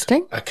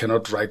 interesting. I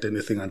cannot write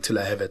anything until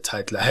I have a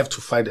title. I have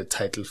to find a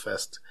title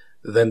first.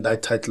 Then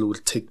that title will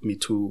take me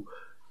to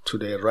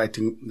the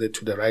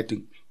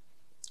writing.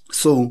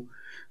 So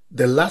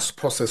the last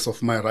process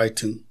of my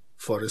writing,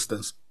 for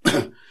instance,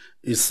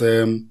 is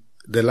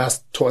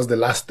towards the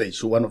last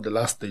stage. One of the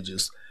last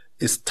stages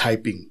is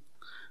typing,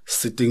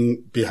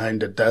 sitting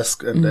behind the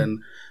desk and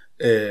then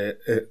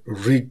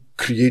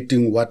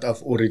recreating what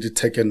I've already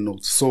taken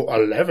notes. So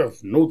I'll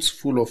have notes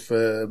full of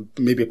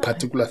maybe a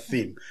particular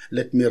theme.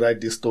 Let me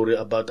write this story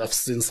about, I've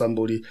seen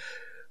somebody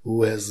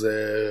who has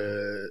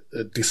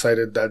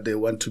decided that they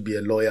want to be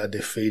a lawyer, they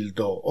failed.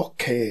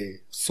 Okay,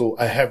 so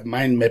I have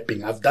mind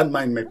mapping. I've done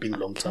mind mapping a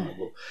long time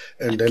ago.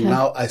 And then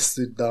now I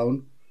sit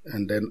down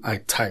and then I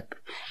type.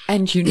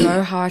 And you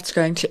know how it's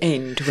going to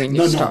end when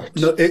you start?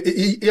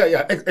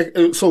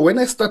 So when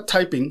I start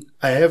typing,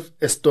 I have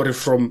a story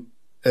from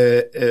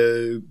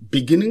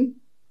beginning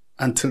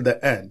until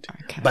the end.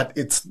 Okay. But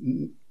it's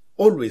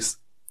always,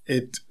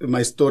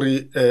 my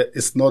story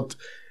is not,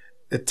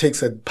 it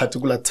takes a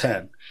particular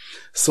turn.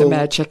 So the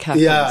magic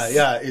happens.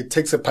 Yeah, it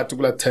takes a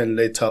particular turn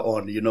later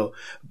on, you know.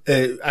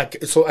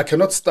 So I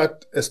cannot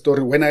start a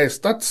story. When I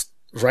start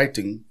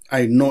writing,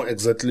 I know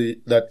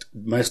exactly that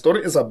my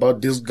story is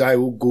about this guy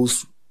who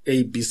goes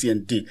A, B, C,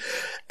 and D.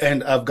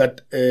 And I've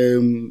got,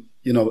 you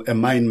know, a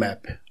mind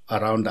map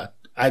around that.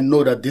 I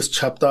know that this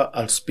chapter,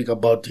 I'll speak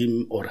about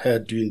him or her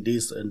doing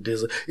this and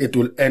this. It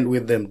will end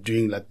with them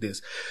doing like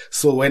this.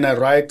 So when I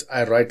write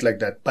like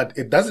that. But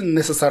it doesn't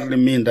necessarily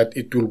mean that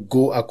it will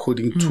go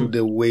according to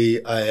the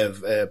way I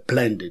have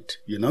planned it,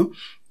 you know,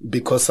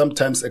 because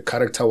sometimes a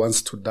character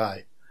wants to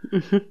die. You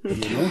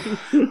know,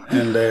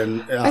 and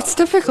then it's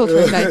difficult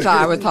when they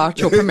die without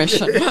your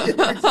permission. Exactly.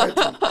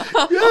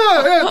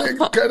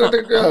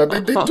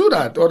 They do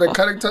that, or the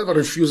character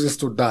refuses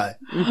to die.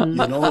 You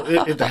know,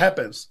 it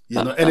happens.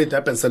 You know, and it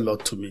happens a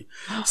lot to me.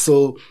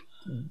 So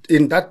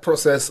in that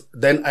process,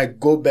 then I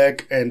go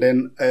back and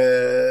then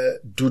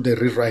do the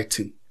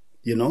rewriting.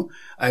 You know,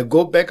 I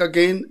go back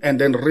again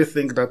and then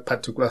rethink that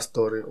particular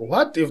story.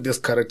 What if this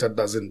character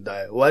doesn't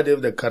die? What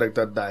if the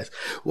character dies?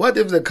 What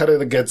if the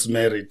character gets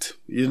married?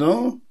 You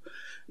know,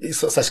 it's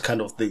such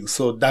kind of thing.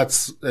 So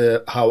that's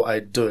how I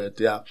do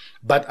it. Yeah.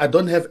 But I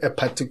don't have that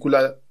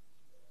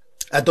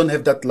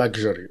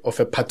luxury of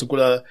a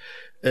particular,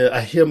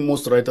 I hear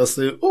most writers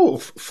say,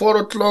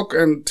 4:00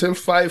 until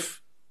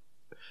 5.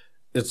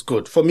 It's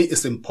good. For me,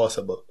 it's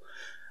impossible.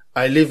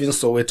 I live in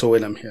Soweto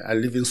when I'm here. I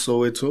live in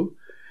Soweto.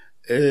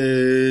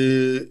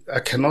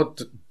 I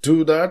cannot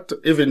do that.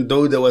 Even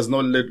though there was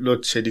no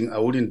load shedding, I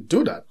wouldn't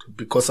do that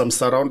because I'm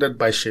surrounded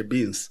by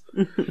shebeens.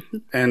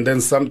 And then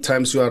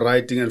sometimes you are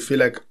writing and feel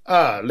like,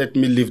 let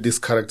me leave this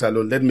character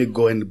alone. Let me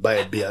go and buy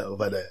a beer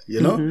over there, you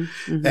know?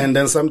 And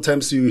then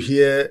sometimes you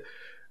hear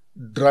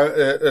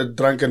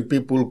drunken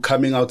people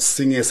coming out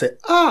singing and say,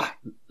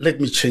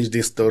 let me change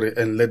this story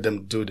and let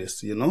them do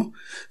this, you know?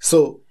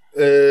 So,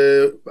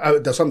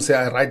 that's why I'm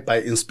saying I write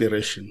by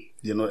inspiration,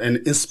 you know, and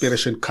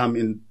inspiration come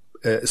in,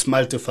 it's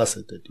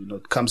multifaceted, you know,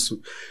 it comes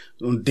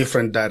in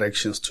different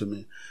directions to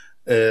me,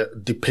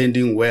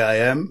 depending where I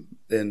am.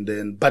 And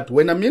then, but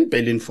when I'm in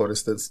Berlin, for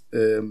instance,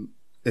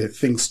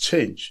 things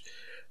change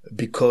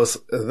because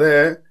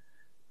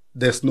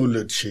there's no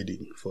load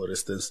shedding, for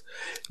instance.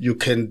 You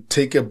can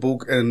take a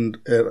book and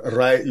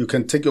write, you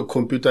can take your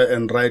computer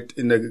and write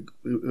in a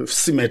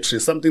symmetry,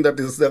 something that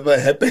has never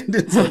happened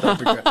in South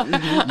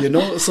Africa. You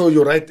know, so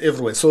you write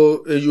everywhere.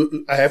 So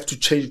I have to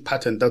change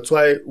pattern. That's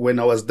why when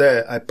I was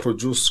there, I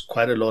produced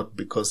quite a lot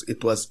because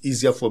it was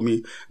easier for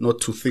me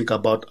not to think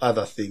about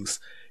other things,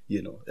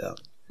 you know. Yeah.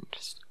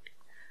 Interesting.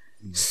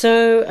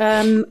 So,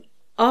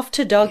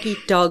 after Dog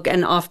Eat Dog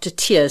and After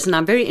Tears, and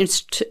I'm very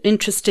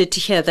interested to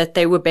hear that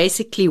they were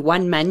basically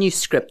one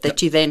manuscript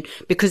that you then,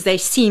 because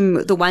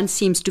the one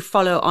seems to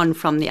follow on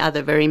from the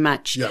other very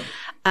much. Yeah.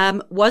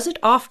 Was it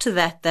after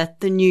that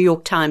the New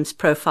York Times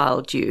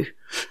profiled you?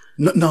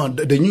 No,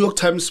 the New York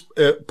Times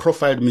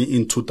profiled me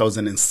in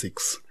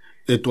 2006.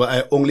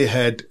 I only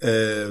had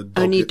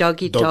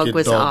Dog Eat Dog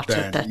was out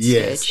then. At that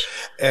yes. stage.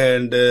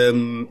 And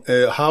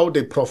how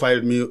they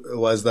profiled me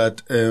was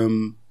that a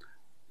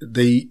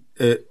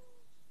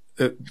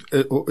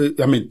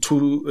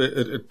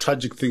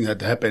tragic thing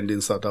had happened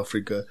in South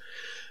Africa.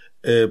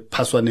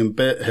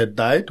 Paswanimpe had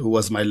died, who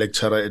was my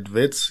lecturer at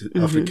WITS,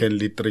 African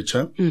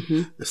Literature.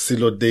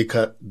 Silo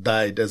Deka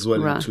died as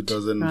well in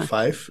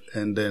 2005.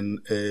 And then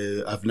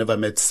I've never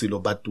met Silo,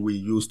 but we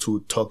used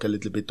to talk a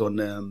little bit on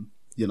on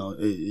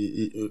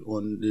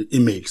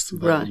emails.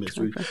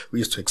 We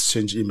used to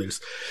exchange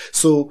emails.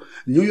 So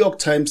New York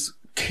Times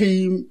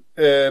came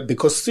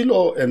because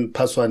Silo and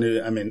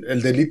Paswane,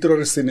 the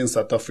literary scene in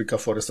South Africa,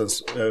 for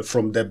instance,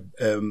 from the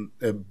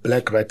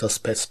black writer's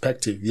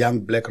perspective, young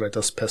black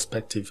writer's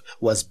perspective,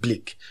 was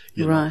bleak.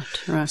 You know?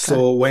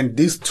 So when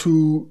these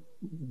two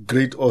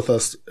great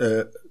authors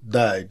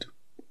died,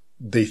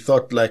 they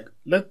thought like,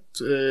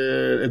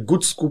 a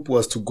good scoop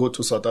was to go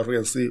to South Africa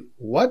and see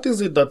what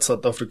is it that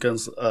South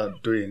Africans are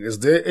doing. Is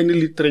there any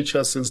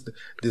literature since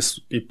these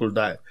people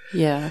died?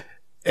 Yeah.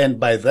 And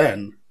by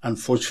then,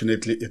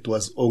 unfortunately, it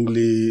was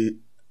only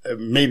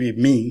maybe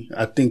me.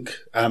 I think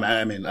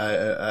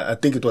I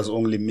think it was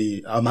only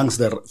me amongst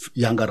the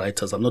younger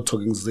writers. I'm not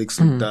talking Zix,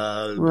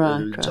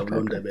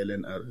 Jabulon Debele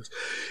and others.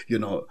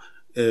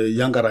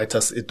 Younger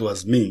writers. It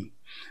was me.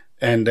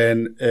 And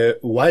then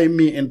why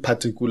me in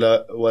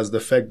particular was the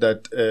fact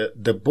that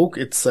the book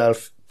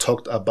itself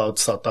talked about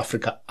South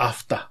Africa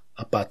after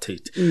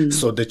apartheid.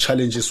 So the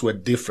challenges were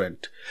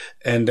different.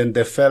 And then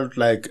they felt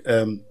like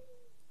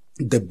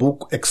the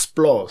book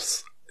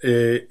explores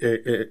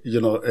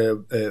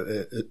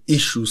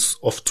issues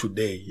of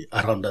today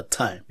around that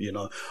time,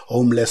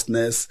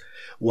 homelessness,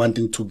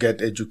 wanting to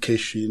get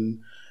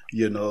education,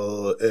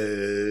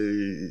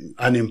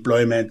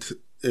 unemployment,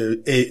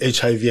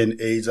 HIV and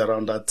AIDS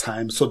around that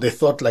time. So they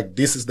thought like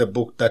this is the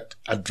book that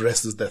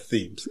addresses the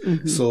themes.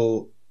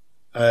 So,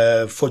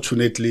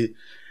 fortunately,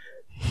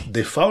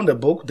 they found a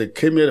book, they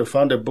came here, they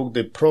found a book,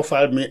 they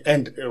profiled me.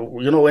 And,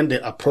 when they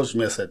approached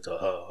me, I said,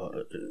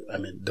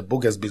 the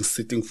book has been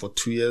sitting for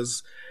 2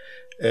 years.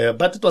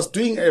 But it was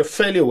doing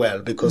fairly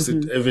well because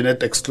even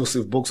at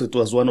Exclusive Books, it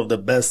was one of the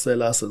best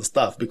sellers and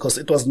stuff because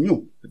it was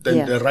new.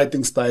 The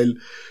writing style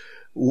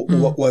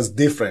was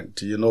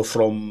different,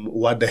 from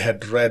what they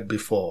had read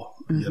before,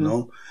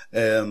 with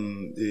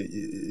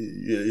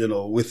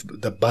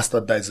the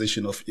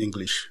bastardization of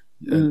English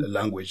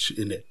language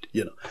in it,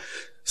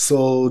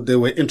 So they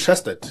were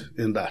interested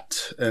in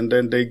that. And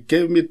then they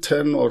gave me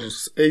 10 or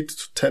 8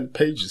 to 10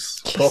 pages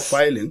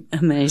profiling.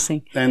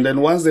 Amazing. And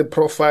then once they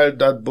profiled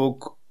that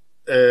book,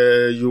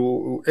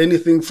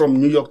 anything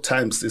from New York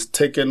Times is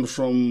taken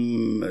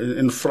from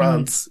in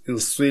France, in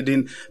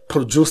Sweden,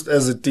 produced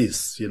as it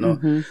is,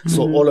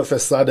 So all of a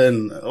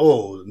sudden,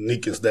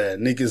 Niq is there,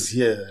 Niq is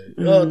here.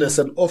 Oh, there's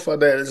an offer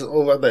there, there's an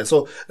over there.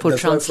 So for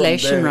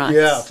translation rights.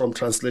 Yeah, from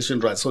translation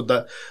rights. So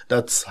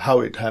that's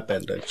how it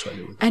happened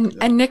actually. And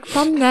Niq,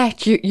 from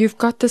that, you've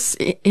got this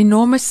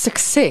enormous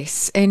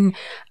success in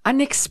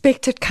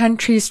unexpected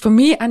countries. For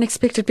me,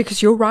 unexpected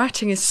because your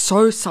writing is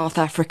so South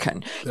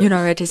African.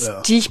 It is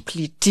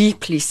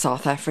deeply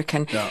South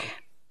African. Yeah.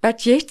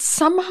 But yet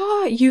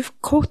somehow you've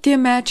caught the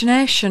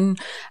imagination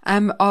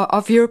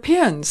of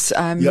Europeans.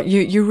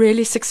 You're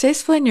really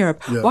successful in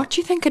Europe. Yeah. What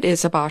do you think it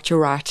is about your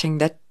writing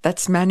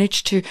that's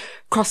managed to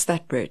cross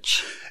that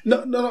bridge?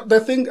 No. The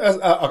thing,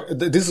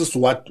 this is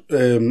what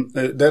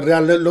there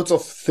are lots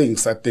of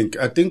things. I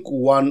think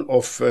one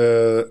of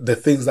the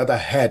things that I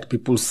heard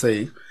people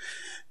say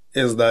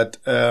is that,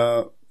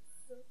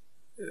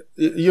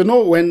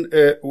 when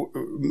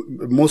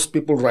most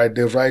people write,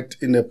 they write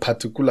in a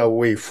particular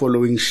way,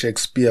 following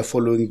Shakespeare,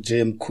 following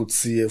James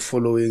Coetzee,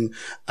 following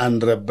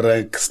Andre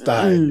Brandt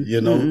style,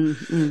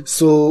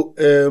 So,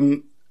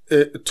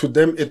 to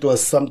them, it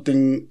was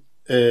something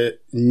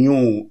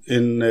new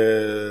in,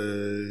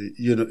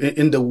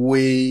 in the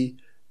way,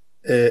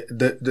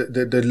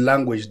 the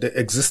language, the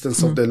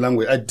existence of the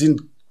language. I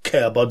didn't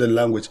care about the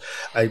language.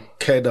 I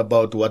cared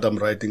about what I'm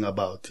writing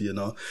about,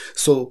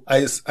 So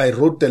I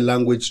wrote the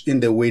language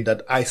in the way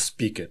that I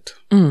speak it,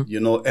 and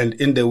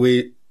in the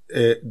way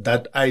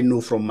that I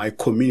know from my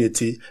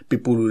community,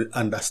 people will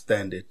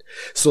understand it.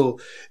 So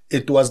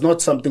it was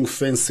not something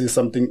fancy,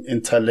 something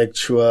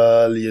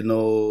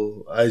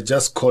intellectual, I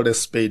just called a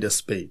spade a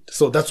spade.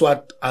 So that's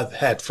what I've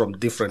heard from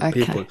different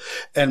people.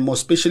 And more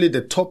especially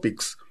the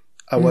topics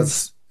I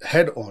was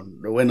head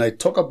on. When I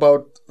talk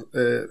about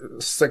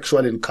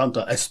sexual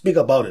encounter, I speak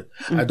about it.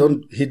 I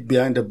don't hit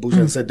behind the bush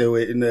and say they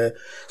were in a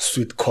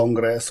sweet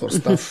congress or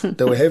stuff.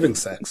 They were having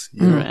sex,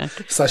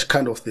 such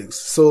kind of things.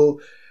 So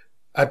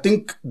I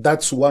think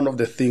that's one of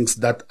the things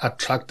that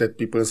attracted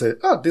people and say,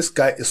 this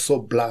guy is so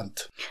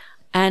blunt.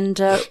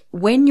 And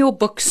when your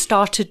book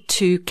started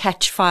to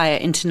catch fire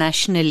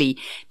internationally,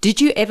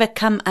 did you ever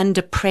come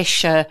under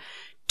pressure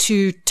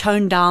to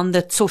tone down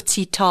the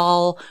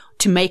tsotsitaal,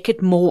 to make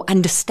it more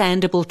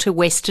understandable to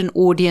Western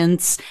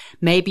audience,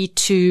 maybe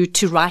to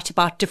write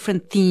about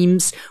different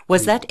themes?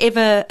 Was that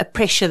ever a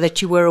pressure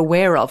that you were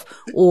aware of,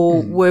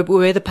 or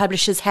were the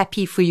publishers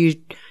happy for you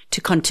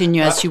to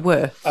continue as you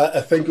were?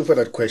 Thank you for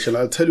that question.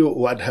 I'll tell you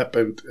what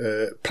happened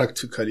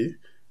practically.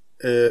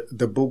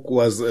 The book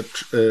was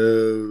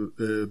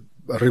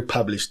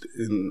republished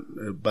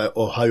by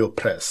Ohio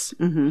Press.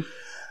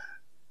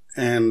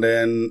 And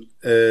then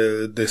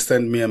they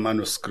sent me a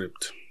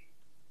manuscript.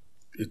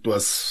 It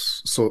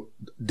was, so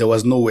there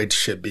was no word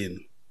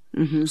Shebeen.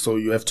 Mm-hmm. So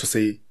you have to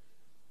say,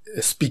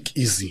 speak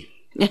easy.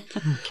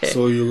 Okay.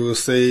 So you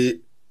say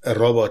a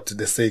robot,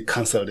 they say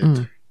cancel it.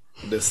 Mm.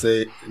 They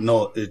say,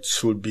 no, it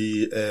should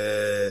be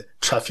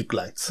traffic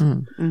lights.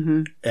 Mm.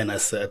 Mm-hmm. And I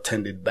said, I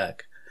turned it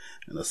back.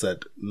 And I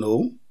said,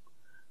 no,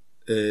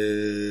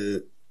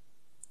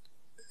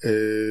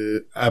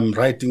 I'm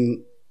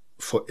writing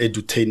for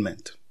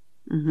edutainment.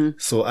 Mm-hmm.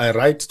 So I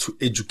write to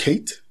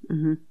educate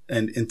mm-hmm.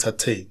 and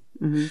entertain.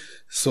 Mm-hmm.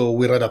 So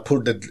we rather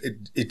put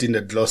it in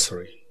the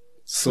glossary.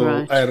 So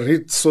right. I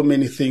read so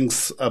many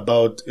things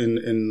about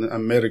in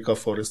America,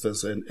 for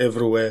instance, and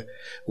everywhere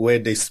where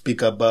they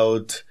speak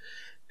about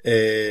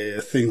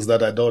things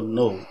that I don't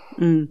know.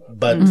 Mm.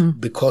 But mm-hmm.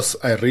 because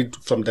I read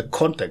from the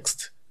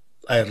context,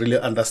 I really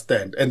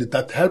understand. And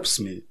that helps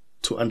me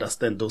to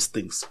understand those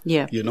things.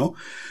 Yeah. You know?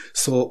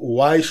 So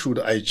why should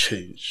I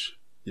change?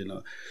 You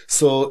know?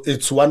 So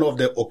it's one of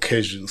the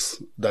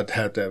occasions that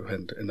had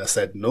happened. And I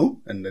said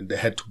no. And then they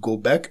had to go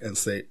back and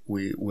say,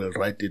 we will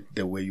write it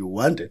the way you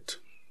want it.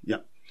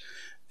 Yeah.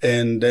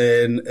 And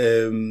then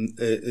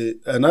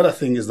another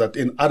thing is that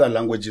in other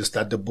languages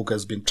that the book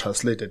has been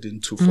translated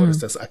into, for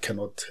instance, I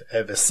cannot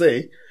have a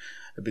say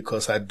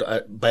because I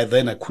by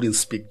then I couldn't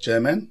speak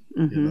German.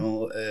 Mm-hmm. You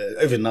know,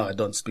 even now I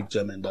don't speak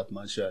German that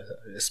much. I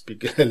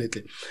speak a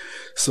little.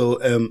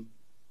 So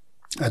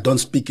I don't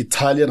speak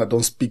Italian. I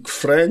don't speak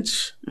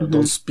French. Mm-hmm. I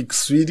don't speak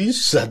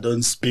Swedish. I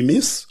don't speak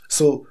Miss.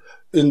 So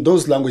in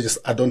those languages,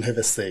 I don't have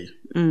a say.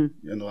 Mm.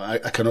 You know, I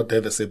cannot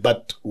have a say.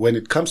 But when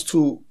it comes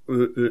to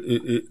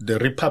the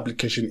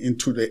republication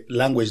into the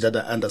language that I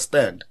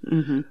understand,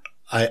 mm-hmm.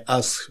 I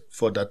ask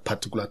for that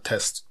particular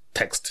text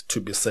to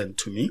be sent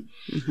to me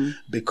mm-hmm.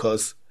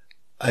 because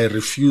I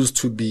refuse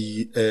to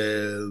be,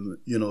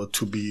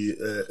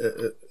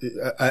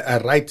 I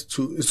write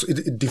to,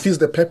 it defeats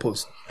the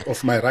purpose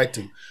of my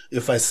writing.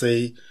 If I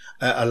say,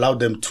 I allow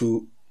them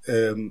to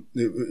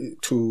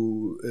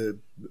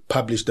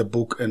publish the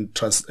book and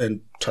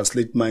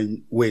translate my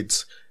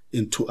words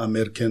into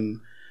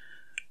American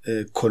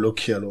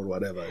colloquial or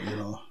whatever, you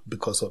know,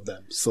 because of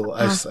them. So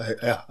I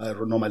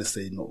normally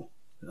say no.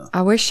 Yeah.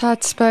 I wish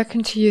I'd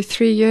spoken to you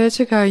 3 years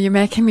ago. You're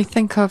making me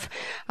think of,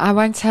 I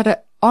once had an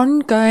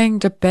ongoing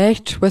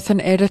debate with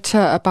an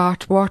editor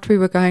about what we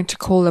were going to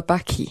call a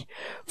bakkie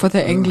for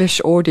the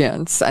English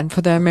audience and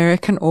for the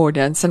American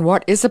audience. And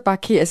what is a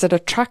bakkie? Is it a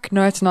truck?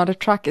 No, it's not a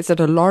truck. Is it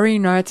a lorry?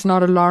 No, it's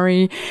not a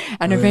lorry.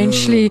 And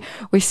eventually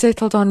we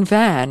settled on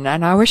van.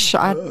 And I wish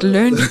I'd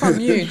learned from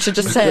you to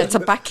just say it's a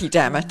bakkie,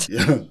 damn it.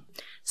 Yeah.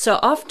 So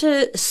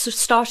after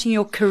starting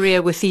your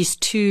career with these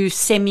two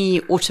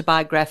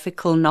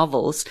semi-autobiographical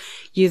novels,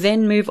 you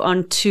then move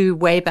on to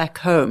Way Back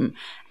Home.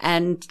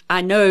 And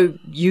I know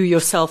you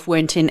yourself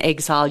weren't in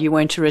exile. You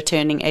weren't a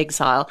returning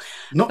exile.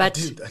 No, but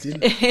I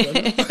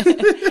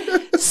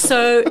didn't.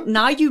 So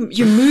now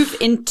you move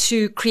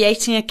into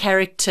creating a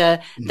character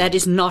that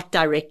is not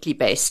directly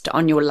based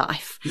on your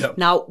life. Yep.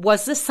 Now,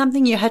 was this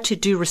something you had to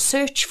do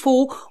research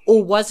for,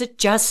 or was it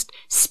just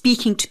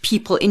speaking to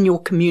people in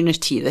your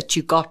community that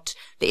you got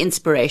the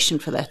inspiration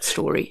for that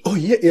story? Oh,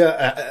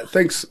 yeah.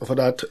 Thanks for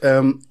that.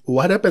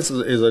 What happens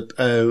is that,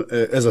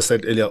 as I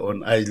said earlier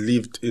on, I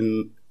lived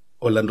in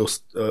Orlando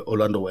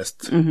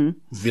West. Mm-hmm.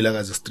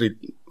 Vilakazi Street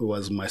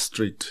was my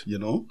street, you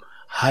know,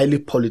 highly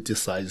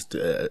politicized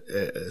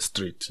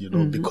street, you know,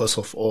 mm-hmm. because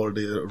of all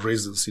the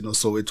reasons, you know,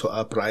 Soweto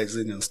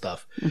uprising and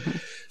stuff. Mm-hmm.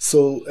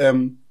 So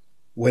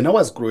when I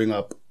was growing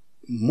up,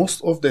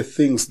 most of the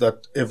things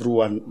that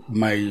everyone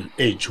my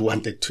age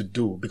wanted to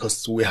do,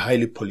 because we're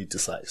highly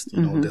politicized,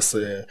 you know, there's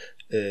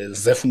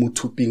Zef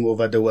Mutuping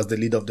over there was the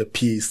leader of the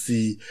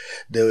PAC.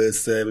 There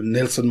was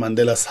Nelson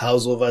Mandela's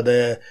house over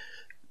there.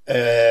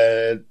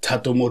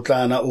 Tato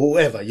Motlana,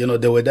 whoever, you know,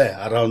 they were there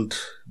around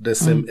the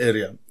same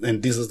area.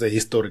 And this is the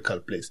historical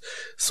place.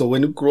 So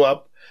when you grow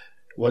up,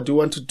 what do you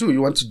want to do?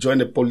 You want to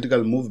join a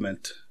political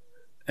movement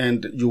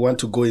and you want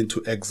to go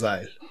into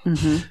exile.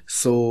 Mm-hmm.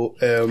 So,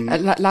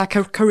 like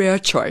a career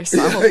choice.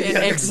 I will be in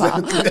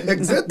exile.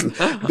 Exactly.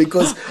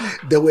 Because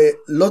there were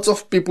lots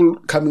of people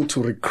coming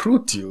to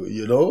recruit you,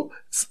 you know,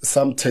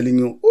 some telling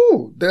you,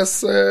 oh,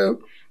 there's,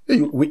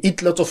 we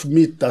eat lots of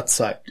meat that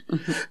side.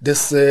 Mm-hmm.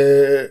 There's,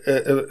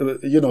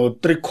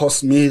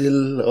 3-course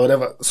meal or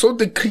whatever. So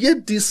they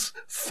create this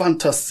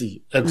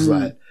fantasy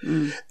exile.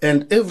 Mm-hmm.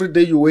 And every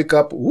day you wake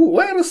up,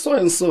 where is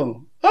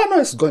so-and-so? Oh, no,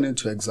 it's gone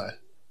into exile.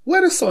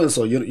 Where is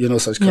so-and-so? You know,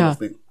 such kind of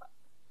thing.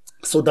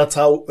 So that's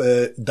how,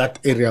 that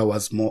area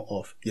was more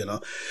of, you know.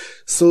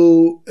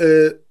 So,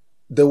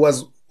 there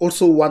was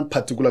also one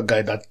particular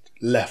guy that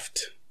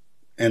left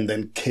and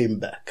then came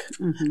back.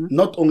 Mm-hmm.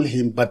 Not only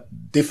him, but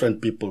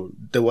different people.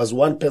 There was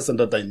one person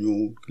that I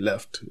knew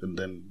left and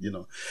then, you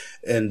know,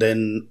 and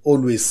then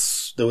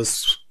always there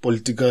was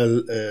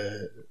political,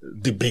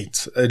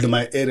 debates. In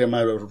my area,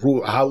 my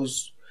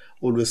house,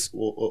 always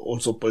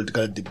also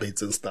political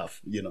debates and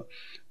stuff, you know.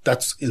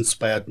 That's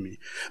inspired me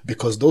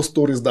because those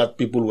stories that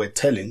people were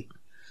telling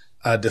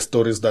are the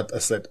stories that I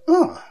said,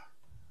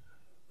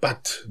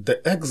 But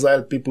the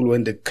exiled people,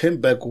 when they came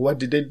back, what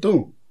did they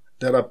do?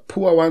 There are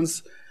poor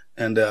ones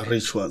and there are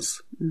rich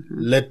ones.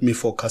 Let me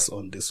focus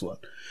on this one.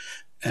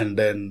 And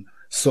then,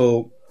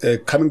 so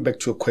coming back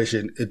to your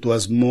question, it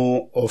was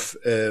more of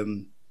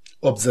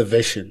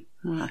observation,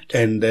 right,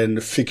 and then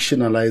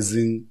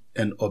fictionalizing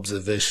an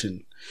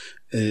observation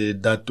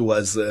that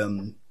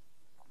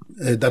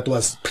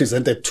was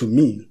presented to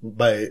me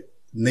by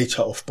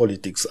nature of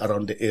politics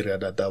around the area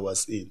that I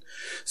was in.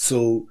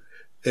 So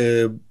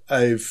I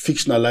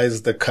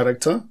fictionalized the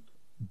character,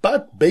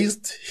 but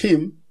based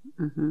him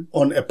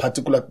on a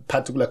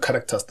particular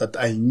characters that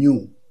I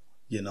knew,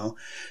 you know.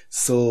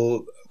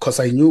 So, cause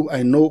I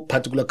know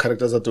particular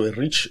characters that were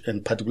rich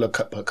and particular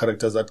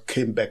characters that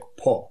came back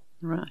poor.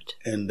 Right.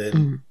 And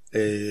then,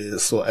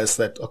 so I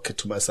said, okay,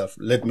 to myself,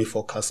 let me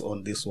focus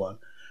on this one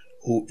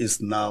who was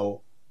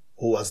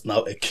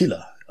now a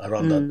killer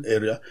around that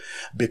area.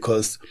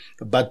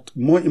 But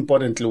more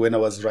importantly, when I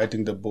was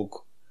writing the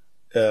book,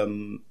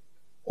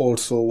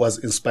 also was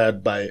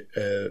inspired by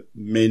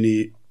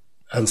many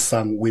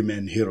unsung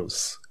women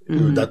heroes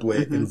that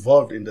were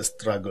involved in the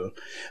struggle,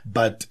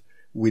 but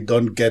we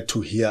don't get to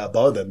hear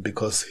about them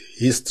because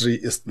history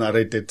is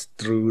narrated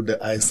through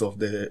the eyes of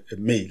the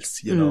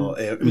males, you know,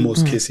 in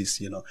most cases,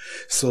 you know.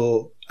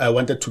 So I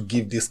wanted to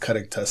give these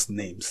characters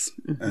names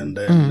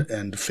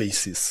and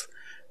faces,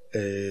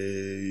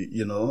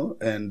 you know,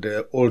 and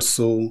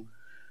also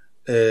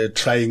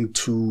trying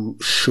to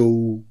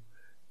show,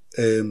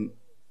 you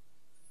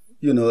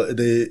know,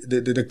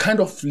 the kind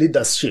of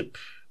leadership,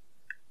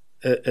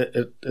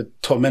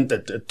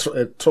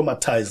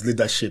 traumatized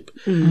leadership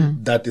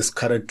that is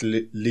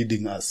currently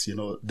leading us. You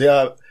know, they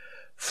are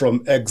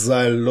from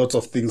exile. Lots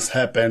of things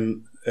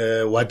happen.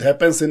 What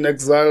happens in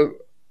exile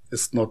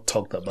is not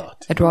talked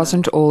about. It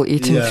wasn't all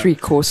eating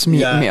 3-course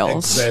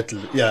meals.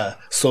 Exactly. Yeah.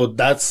 So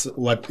that's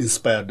what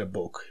inspired the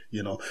book,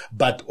 you know,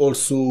 but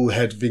also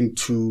having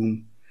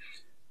to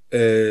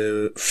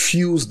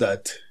fuse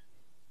that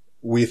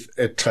with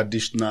a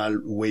traditional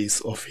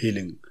ways of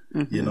healing.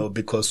 You know,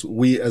 because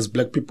we as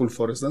Black people,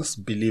 for instance,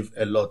 believe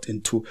a lot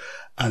into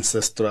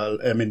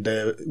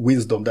the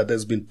wisdom that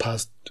has been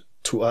passed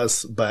to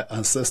us by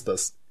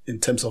ancestors in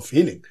terms of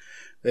healing.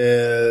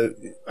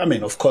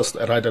 Of course,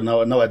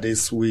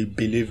 nowadays we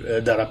believe,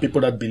 there are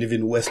people that believe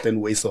in Western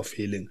ways of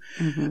healing.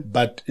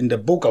 But in the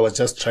book, I was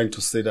just trying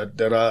to say that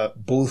there are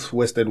both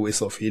Western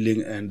ways of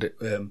healing and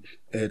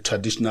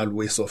traditional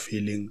ways of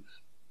healing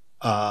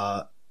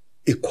are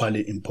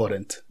equally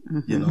important,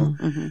 you know.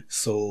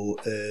 So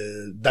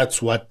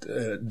that's what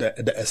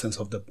the essence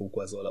of the book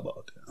was all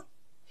about. Yeah.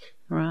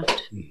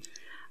 Right.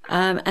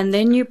 And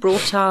then you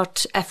brought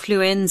out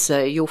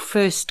Affluenza, your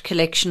first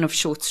collection of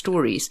short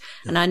stories.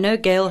 And I know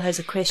Gail has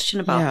a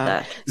question about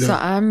that. So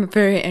I'm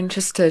very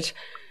interested.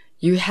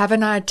 You have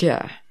an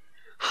idea.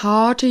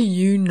 How do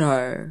you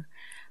know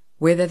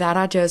whether that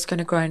idea is going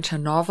to grow into a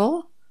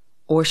novel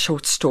or a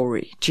short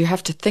story? Do you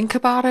have to think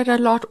about it a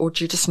lot, or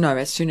do you just know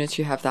as soon as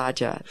you have the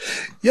idea?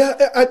 Yeah,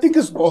 I think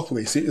it's both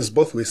ways. It's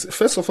both ways.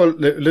 First of all,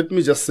 let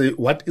me just say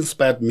what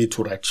inspired me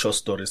to write short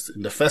stories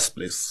in the first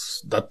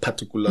place, that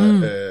particular,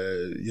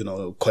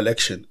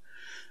 collection.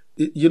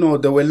 You know,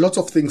 there were lots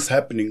of things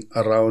happening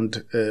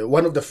around.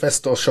 One of the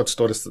first short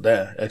stories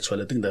there,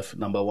 actually, I think the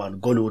number one,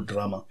 Gollywood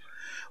Drama,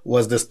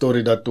 was the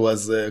story that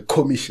was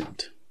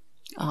commissioned.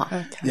 Oh,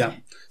 okay. Yeah.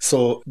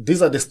 So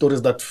these are the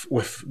stories that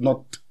were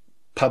not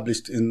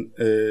published in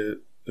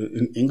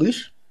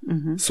English.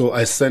 So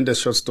I sent a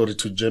short story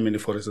to Germany,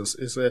 for instance.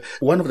 It's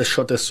one of the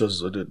shortest short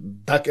stories, The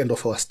Dark End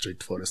of Our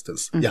Street, for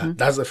instance. Yeah,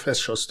 that's the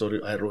first short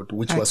story I wrote,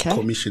 which was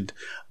commissioned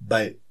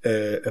by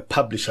a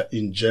publisher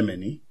in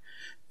Germany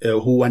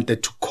who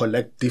wanted to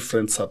collect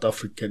different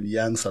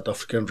young South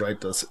African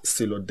writers.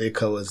 Silo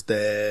Deka was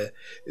there,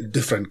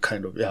 different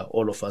kind of,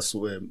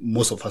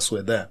 most of us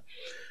were there,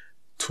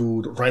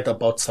 to write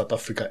about South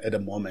Africa at the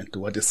moment.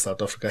 What is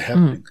South Africa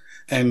happening?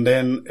 And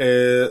then,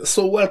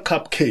 so World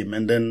Cup came,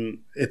 and then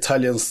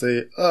Italians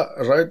say,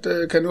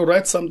 can you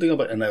write something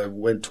about, and I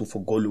went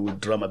for Gollywood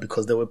Drama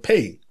because they were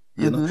paying,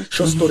 you know,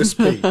 short stories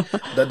pay.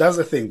 That's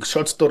the thing.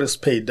 Short stories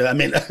paid. I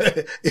mean,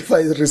 if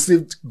I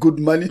received good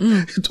money,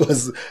 it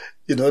was,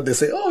 you know, they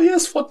say, oh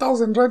yes,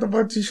 4,000, write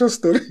about your short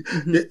story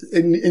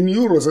in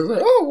euros. I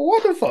say, oh,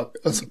 what the fuck?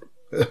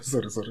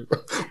 Sorry.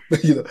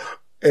 You know,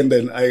 and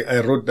then I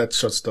wrote that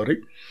short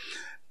story.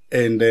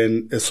 And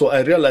then, so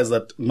I realized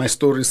that my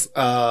stories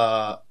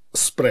are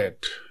spread,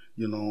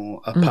 you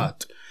know,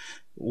 apart.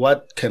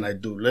 What can I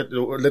do?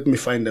 Let me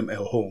find them a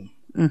home.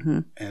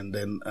 And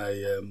then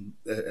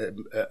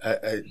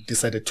I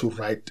decided to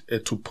write,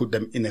 to put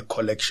them in a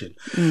collection.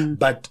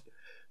 But,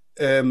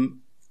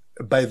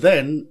 by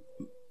then,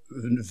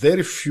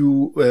 very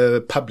few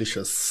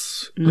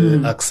publishers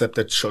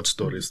accepted short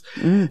stories.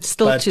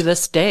 Still to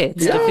this day,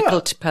 it's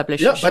difficult to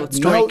publish a short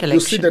story collection. You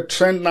see the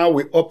trend now,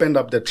 we opened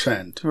up the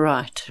trend.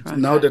 Right.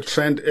 Now the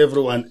trend,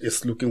 everyone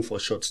is looking for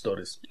short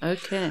stories.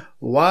 Okay.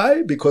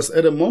 Why? Because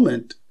at the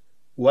moment,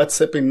 what's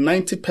happening,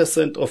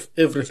 90% of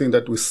everything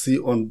that we see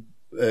on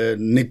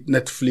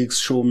Netflix,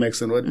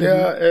 Showmax and what, they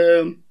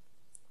are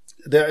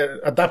they're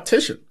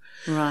adaptation.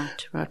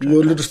 Right.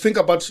 You think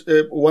about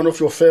one of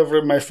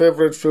my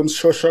favorite films,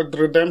 Shawshank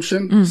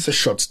Redemption. It's a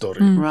short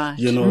story. Right.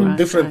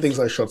 Different things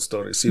are short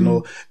stories.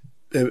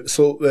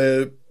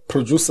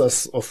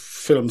 Producers of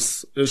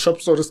films,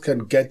 short stories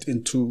can get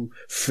into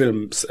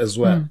films as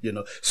well.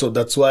 So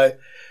that's why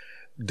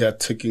they're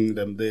taking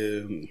them.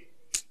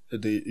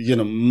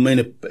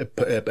 Many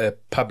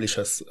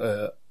publishers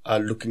are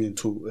looking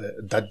into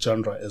that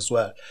genre as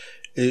well.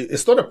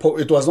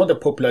 It was not a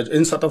popular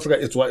in South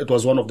Africa. It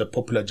was one of the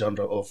popular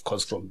genre, of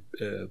course, from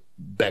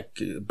back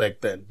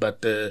then.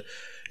 But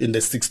in the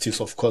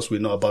 60s, of course, we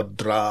know about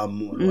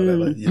drum and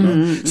whatever.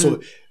 So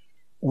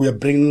we are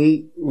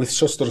bringing with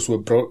short stories.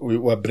 We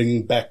were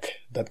bringing back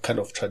that kind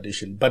of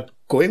tradition. But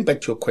going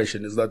back to your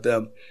question, is that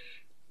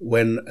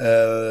when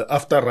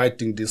after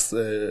writing these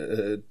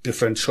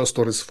different short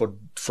stories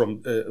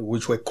from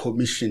which were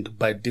commissioned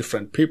by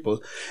different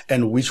people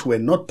and which were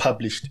not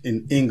published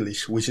in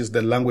English, which is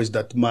the language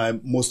that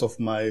most of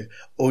my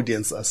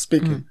audience are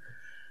speaking.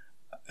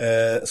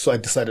 So I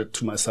decided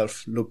to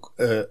myself, look,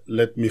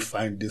 let me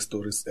find these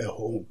stories a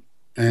home.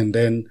 And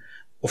then,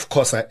 of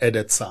course, I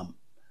added some.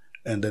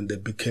 And then they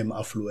became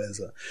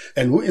Affluenza.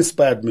 And who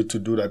inspired me to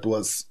do that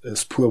was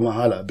Spue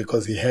Mahala,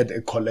 because he had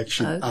a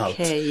collection out.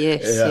 Okay,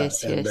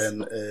 yes. And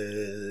then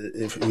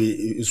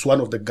it's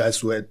one of the guys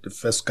who had the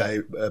first guy,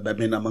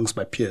 amongst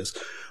my peers,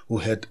 who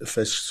had the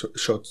first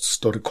short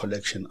story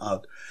collection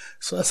out.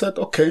 So I said,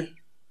 okay,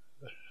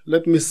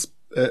 let me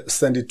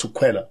send it to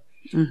Kwela.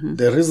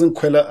 The reason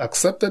Kwela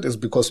accepted is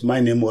because my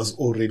name was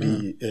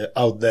already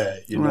out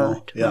there,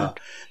 Right.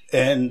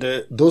 And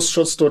those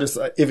short stories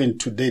are, even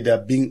today, they are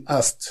being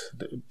asked.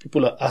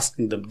 People are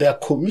asking them. They are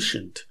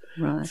commissioned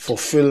for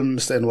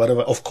films and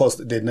whatever. Of course,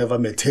 they never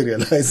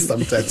materialize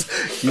sometimes.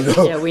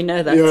 Yeah, we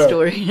know that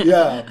story.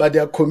 Yeah, but they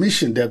are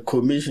commissioned.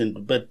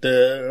 But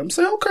I'm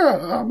saying, okay,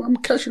 I'm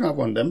cashing up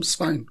on them. It's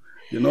fine.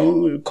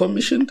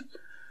 Commissioned.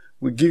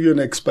 We give you an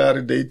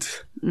expiry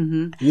date.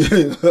 And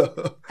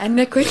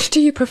Niq, which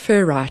do you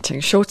prefer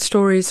writing, short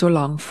stories or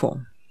long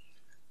form?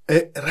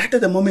 Right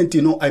at the moment,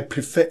 I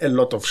prefer a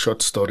lot of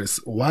short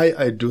stories. Why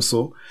I do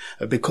so?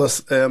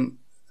 Because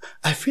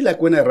I feel like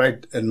when I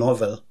write a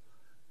novel,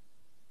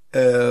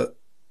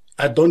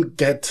 I don't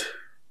get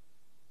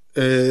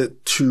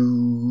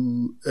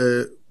to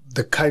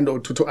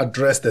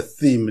address the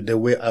theme the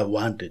way I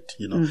want it.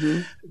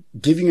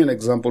 Giving you an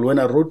example, when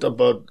I wrote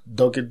about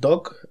Doggy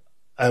Dog,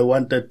 I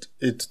wanted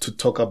it to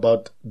talk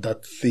about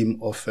that theme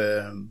of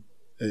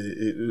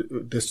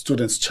the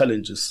students'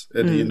 challenges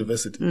at the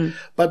university.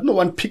 But no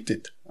one picked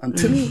it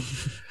until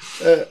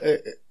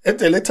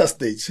at a later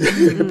stage.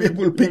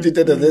 People picked it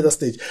at a later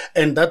stage.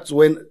 And that's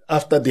when,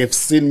 after they've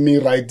seen me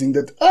writing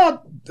that,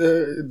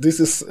 this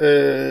is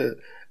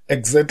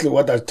exactly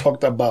what I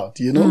talked about,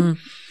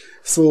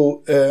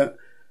 So,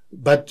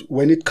 but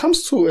when it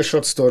comes to a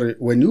short story,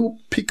 when you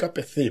pick up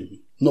a theme,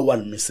 no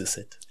one misses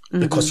it.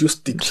 Because you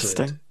stick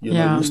to it.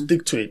 You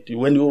stick to it.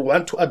 When you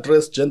want to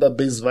address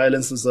gender-based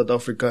violence in South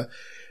Africa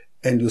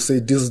and you say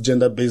this is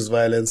gender-based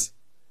violence,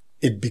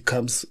 it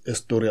becomes a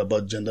story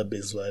about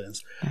gender-based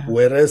violence.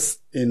 Whereas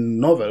in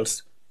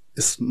novels,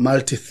 it's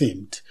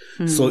multi-themed.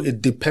 So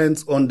it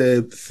depends on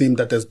the theme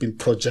that has been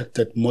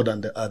projected more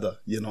than the other,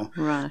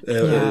 Right.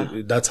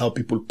 That's how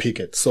people pick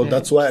it. So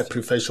that's why I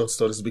prefer short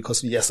stories,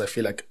 because yes, I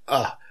feel like,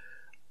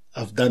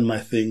 I've done my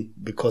thing,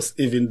 because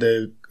even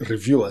the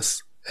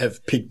reviewers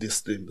have picked this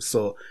theme.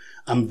 So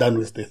I'm done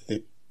with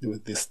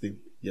this theme.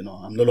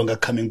 I'm no longer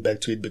coming back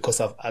to it because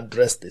I've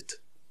addressed it.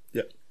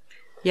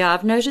 Yeah,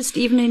 I've noticed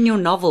even in your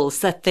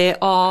novels that there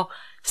are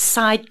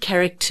side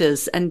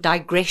characters and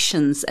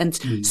digressions and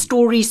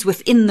stories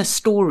within the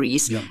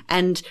stories.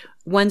 And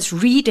one's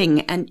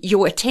reading and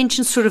your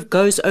attention sort of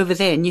goes over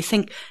there and you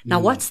think, now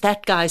what's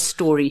that guy's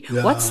story?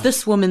 What's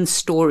this woman's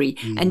story?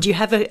 And you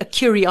have a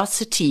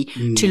curiosity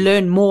to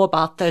learn more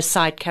about those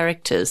side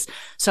characters.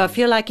 So I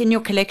feel like in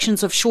your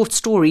collections of short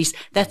stories,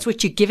 that's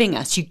what you're giving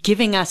us. You're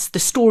giving us the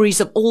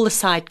stories of all the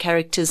side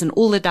characters and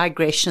all the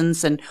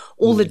digressions and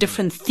all the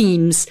different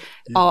themes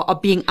are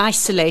being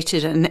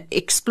isolated and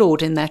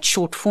explored in that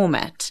short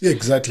format.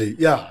 Exactly.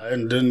 Yeah.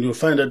 And then you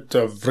find that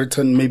I've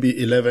written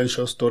maybe 11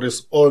 short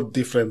stories, all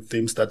different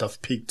themes that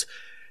I've picked.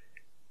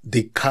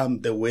 They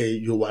come the way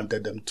you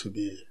wanted them to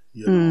be,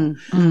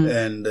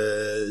 And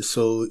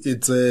so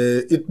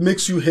it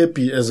makes you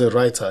happy as a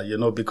writer,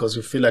 because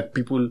you feel like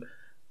people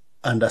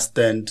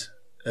understand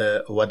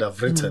what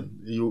I've written.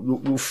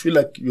 You feel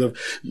like you have,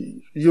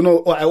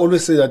 I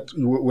always say that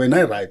when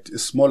I write,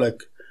 it's more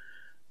like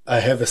I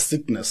have a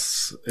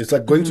sickness. It's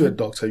like going to a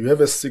doctor. You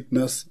have a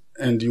sickness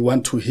and you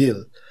want to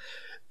heal.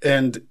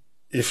 And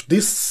if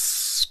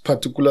this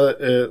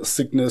particular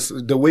sickness,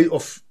 the way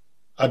of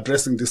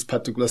addressing this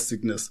particular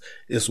sickness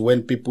is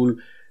when people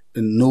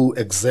know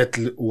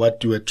exactly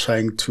what you are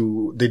trying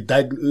to,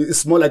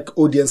 it's more like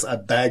audience are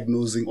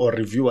diagnosing or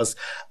reviewers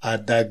are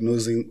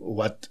diagnosing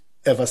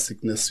whatever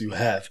sickness you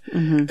have.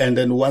 And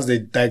then once they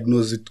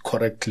diagnose it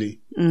correctly,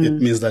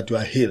 it means that you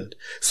are healed.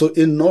 So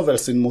in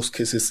novels, in most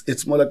cases,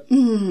 it's more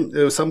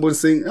like somebody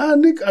saying,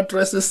 Nick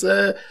addresses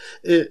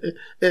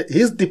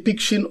his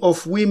depiction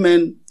of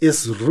women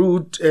is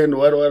rude and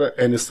whatever,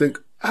 and you think,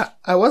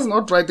 I was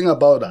not writing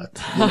about that.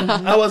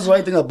 I was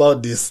writing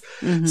about this.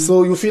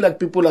 So you feel like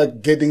people are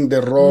getting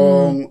the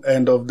wrong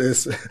end of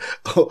this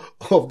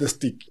of the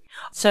stick.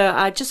 So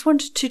I just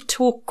wanted to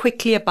talk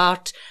quickly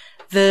about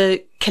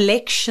the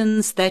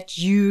collections that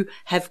you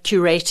have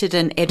curated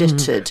and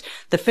edited.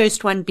 The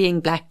first one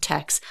being Black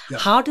Tax. Yeah.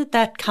 How did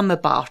that come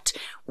about?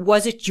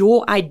 Was it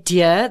your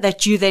idea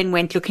that you then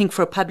went looking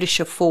for a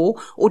publisher for,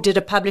 or did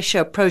a publisher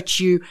approach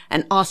you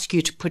and ask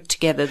you to put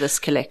together this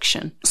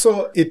collection?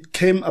 So it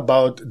came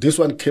about,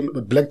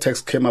 Black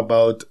Tax came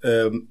about,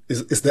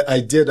 is the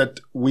idea that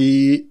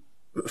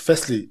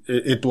firstly,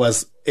 it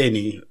was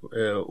Annie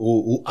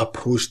who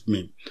approached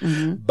me,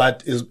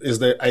 but is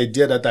the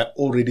idea that I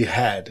already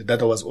had,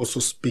 that I was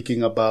also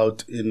speaking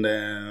about in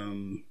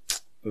in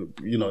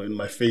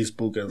my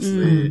Facebook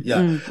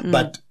and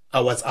but I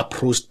was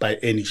approached by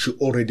Annie. She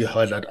already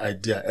had that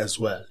idea as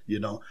well,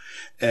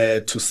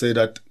 to say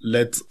that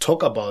let's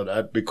talk about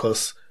that,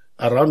 because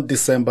around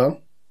December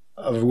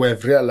we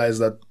have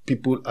realized that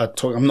people are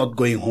talking. I'm not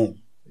going home.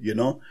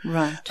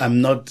 Right.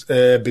 I'm not,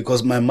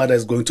 because my mother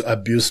is going to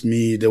abuse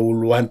me. They will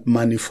want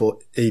money for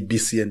A, B,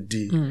 C, and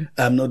D.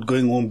 I'm not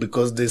going home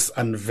because this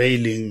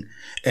unveiling,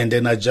 and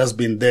then I just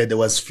been there. There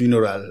was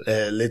funeral,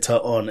 later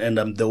on, and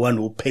I'm the one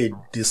who paid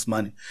this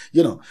money,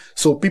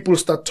 So people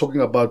start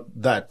talking about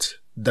that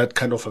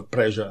kind of a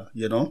pressure,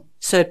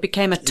 So it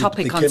became a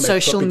topic on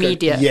social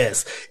media.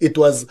 Yes. It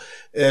was,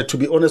 to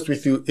be honest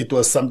with you, it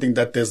was something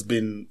that has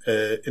been,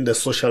 in the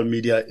social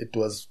media. It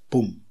was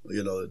boom,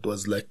 it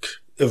was like,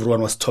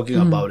 everyone was talking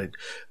about it.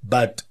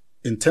 But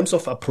in terms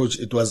of approach,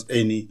 it was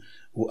Annie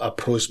who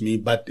approached me,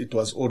 but it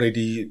was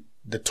already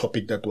the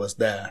topic that was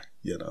there,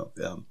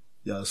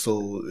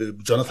 So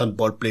Jonathan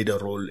Ball played a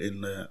role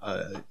in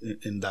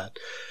that.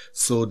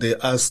 So they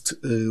asked,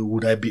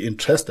 would I be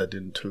interested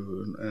in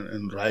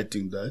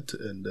writing that?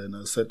 And then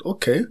I said,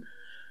 okay.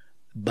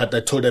 But I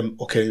told them,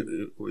 okay,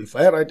 if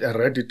I write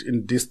it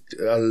in this,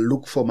 I'll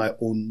look for my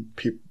own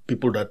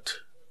people that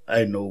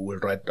I know will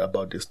write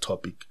about this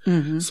topic.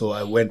 So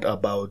I went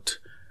about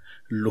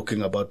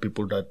looking about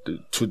people that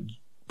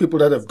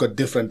have got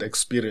different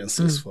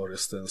experiences, for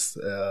instance.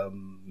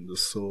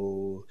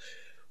 So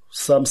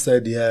some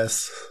said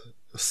yes,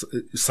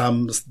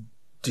 some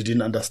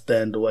didn't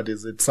understand what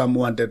is it. Some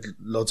wanted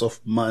lots of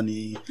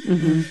money.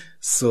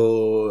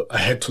 So I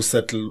had to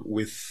settle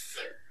with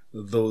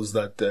those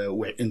that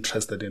were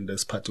interested in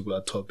this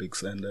particular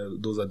topics, and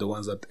those are the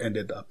ones that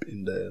ended up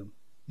in the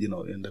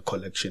in the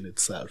collection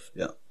itself.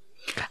 Yeah.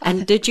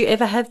 And did you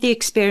ever have the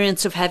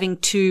experience of having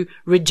to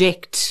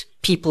reject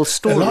people's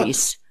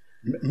stories?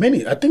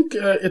 Many. I think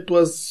it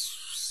was,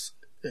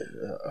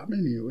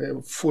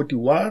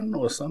 41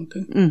 or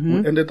something.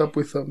 We ended up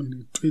with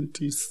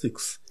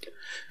 26.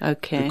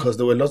 Okay. Because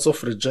there were lots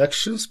of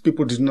rejections.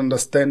 People didn't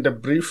understand the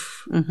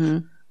brief.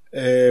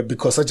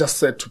 Because I just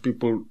said to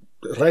people,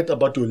 write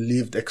about your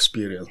lived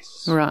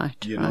experience. Right.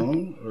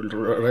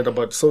 Write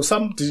about, so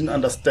some didn't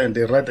understand.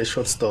 They write a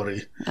short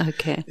story.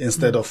 Okay.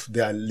 Instead of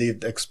their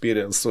lived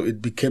experience. So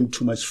it became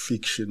too much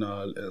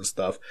fictional and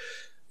stuff.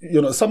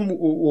 Some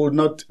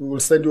will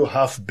send you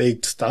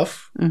half-baked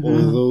stuff,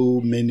 although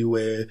many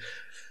were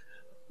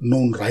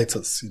known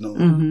writers, They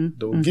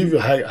will give you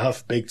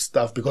half-baked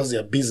stuff because they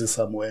are busy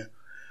somewhere.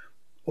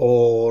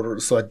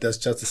 So I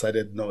just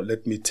decided, no,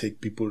 let me take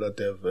people that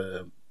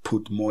have,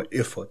 put more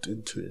effort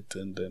into it.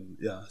 And then,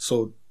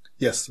 so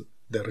yes,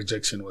 the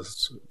rejection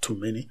was too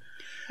many.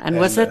 And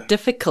was that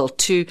difficult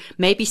to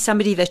maybe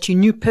somebody that you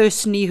knew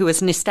personally who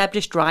was an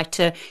established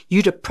writer,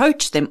 you'd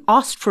approach them,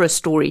 asked for a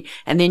story,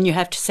 and then you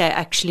have to say,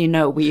 actually,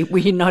 no,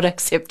 we're not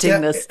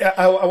accepting this.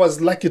 I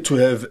was lucky to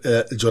have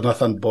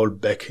Jonathan Ball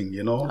backing,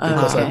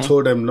 because I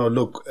told them, no,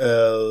 look,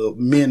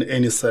 me and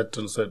Annie said,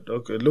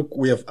 okay, look,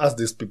 we have asked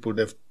these people,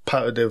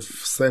 they've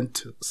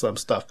sent some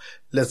stuff.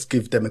 Let's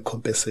give them a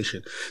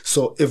compensation.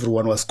 So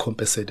everyone was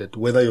compensated,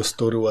 whether your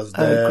story was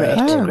there.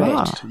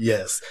 Great.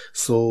 Yes.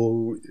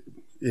 So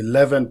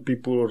 11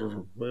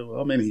 people,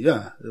 how many?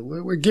 Yeah,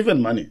 were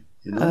given money,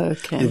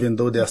 Okay. Even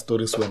though their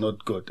stories were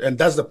not good. And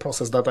that's the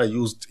process that I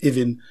used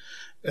even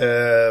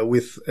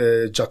with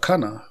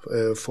Jacana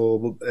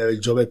for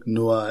Joburg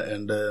Noah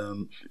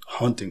and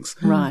Hauntings.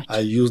 Right. I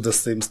used the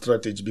same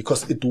strategy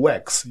because it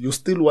works. You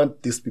still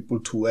want these people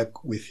to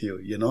work with you,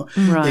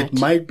 Right. It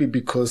might be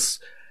because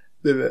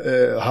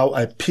how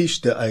I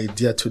pitched the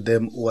idea to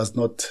them was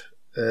not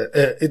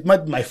it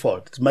might be my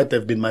fault. It might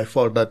have been my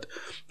fault that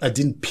I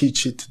didn't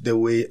pitch it the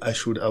way I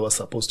was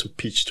supposed to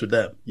pitch to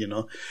them,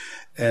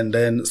 and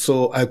then,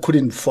 so I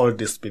couldn't fault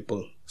these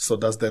people. So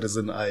that's the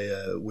reason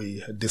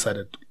we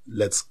decided,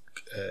 let's,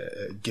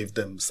 give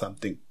them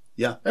something,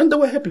 Yeah. And they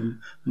were happy.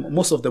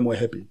 Most of them were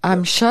happy.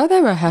 I'm sure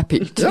they were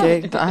happy.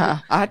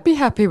 I'd be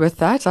happy with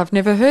that. I've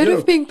never heard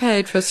of being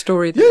paid for a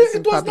story that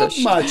isn't published.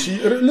 It was not much.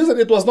 Listen,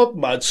 it was not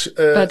much.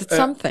 But it's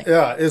something.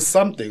 Yeah, it's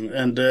something.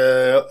 And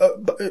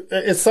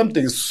it's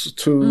something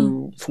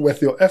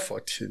worth your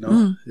effort, you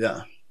know.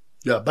 Yeah.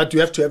 Yeah. But you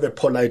have to have a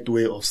polite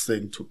way of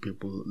saying to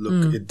people,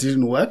 look, it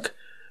didn't work.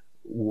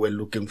 We're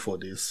looking for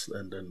this,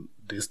 and then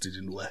this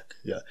didn't work.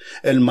 Yeah.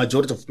 And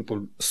majority of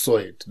people saw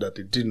it, that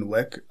it didn't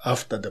work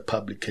after the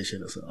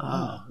publication. I said,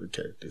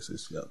 okay, this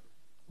is,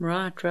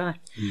 Right.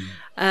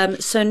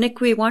 So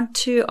Nick, we want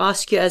to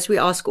ask you, as we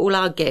ask all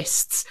our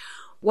guests,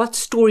 what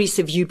stories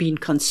have you been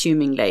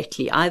consuming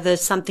lately? Either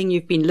something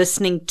you've been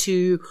listening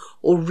to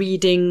or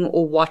reading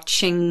or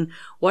watching.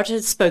 What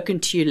has spoken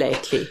to you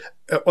lately?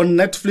 On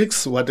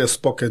Netflix, what has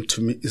spoken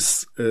to me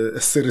is a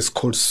series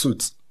called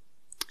Suits.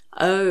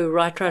 Oh,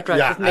 right.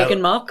 Yeah, with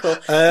Meghan Markle.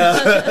 I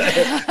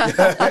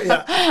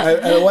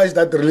watched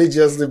that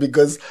religiously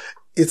because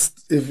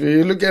if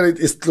you look at it,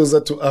 it's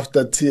closer to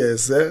After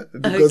Tears,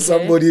 because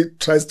somebody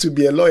tries to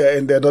be a lawyer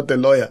and they're not a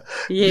lawyer.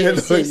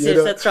 Yes,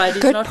 that's right.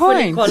 It's not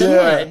fully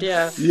qualified.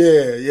 Yeah.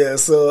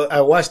 So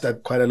I watched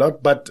that quite a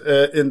lot. But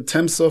in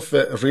terms of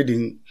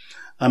reading,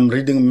 I'm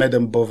reading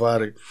Madame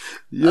Bovary.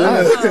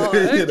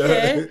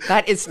 Okay.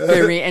 That is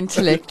very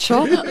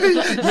intellectual.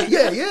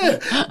 Yeah.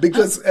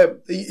 Because,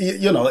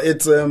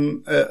 it's,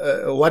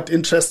 what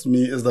interests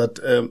me is that,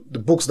 the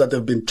books that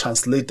have been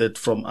translated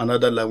from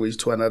another language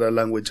to another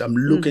language, I'm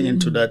looking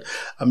into that.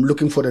 I'm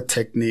looking for the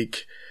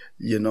technique,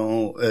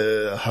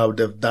 how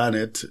they've done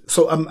it.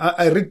 So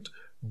I read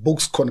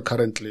books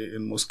concurrently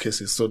in most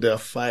cases. So there are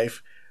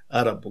 5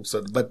 Arab books,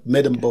 but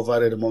Madame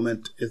Bovary at the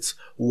moment, it's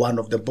one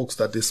of the books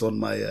that is on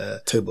my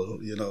table,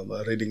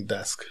 my reading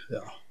desk.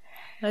 Yeah.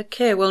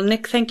 Okay. Well,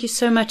 Nick, thank you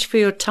so much for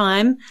your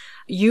time.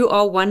 You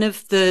are one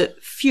of the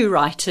few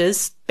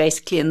writers,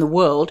 basically in the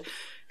world,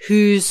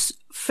 whose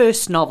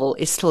first novel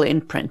is still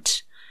in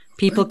print.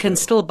 People can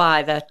still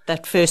buy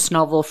that first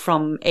novel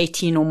from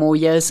 18 or more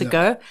years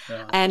ago.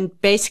 Yeah. And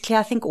basically,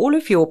 I think all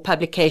of your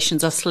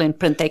publications are still in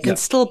print. They can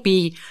still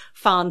be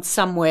found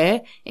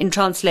somewhere in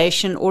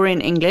translation or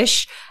in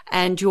English.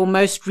 And your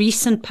most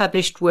recent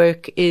published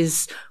work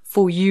is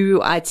For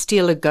You, I'd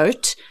Steal a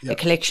Goat, a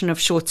collection of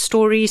short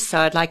stories.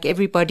 So I'd like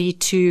everybody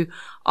to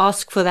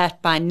ask for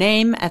that by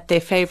name at their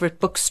favorite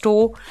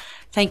bookstore.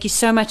 Thank you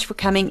so much for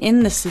coming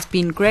in. This has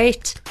been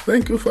great.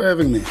 Thank you for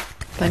having me.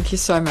 Thank you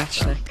so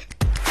much, Nick.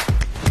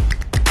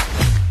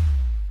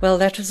 Well,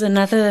 that was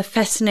another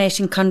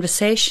fascinating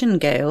conversation,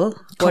 Gail.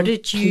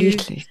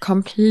 Completely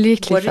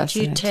What fascinating. did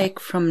you take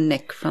from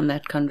Nick from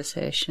that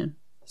conversation?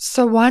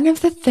 So one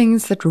of the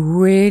things that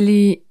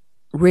really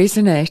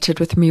resonated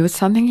with me was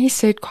something he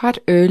said quite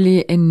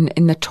early in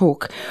the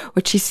talk,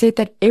 which he said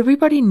that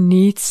everybody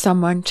needs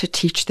someone to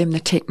teach them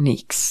the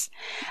techniques.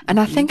 And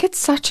I think it's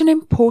such an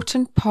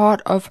important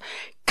part of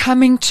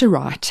coming to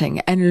writing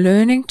and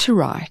learning to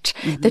write,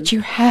 that you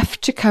have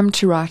to come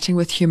to writing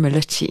with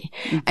humility,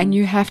 and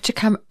you have to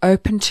come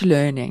open to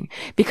learning,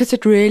 because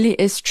it really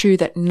is true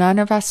that none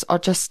of us are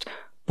just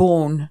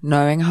born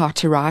knowing how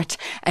to write.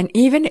 And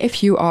even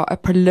if you are a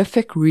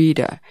prolific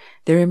reader,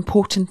 there are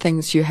important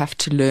things you have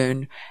to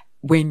learn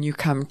when you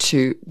come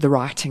to the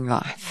writing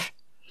life.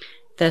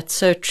 That's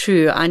so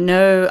true. I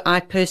know I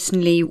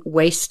personally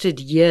wasted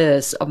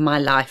years of my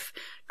life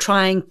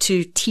trying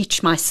to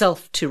teach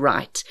myself to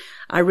write.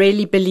 I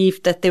really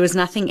believed that there was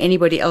nothing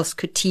anybody else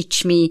could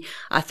teach me.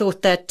 I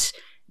thought that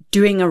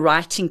doing a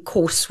writing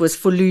course was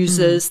for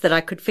losers, that I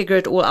could figure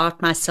it all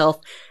out myself.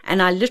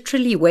 And I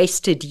literally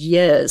wasted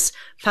years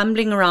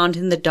fumbling around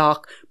in the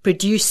dark,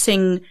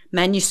 producing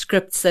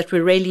manuscripts that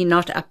were really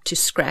not up to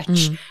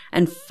scratch.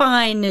 And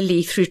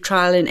finally, through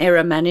trial and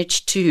error,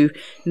 managed to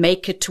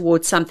make it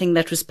towards something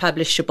that was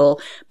publishable.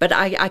 But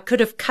I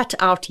could have cut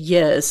out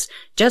years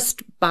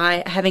just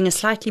by having a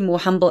slightly more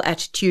humble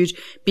attitude,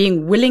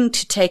 being willing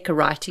to take a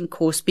writing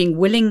course, being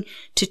willing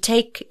to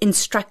take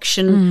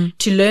instruction,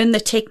 to learn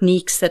the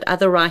techniques that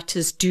other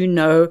writers do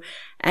know.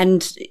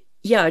 And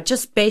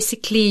just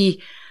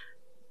basically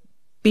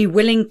be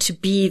willing to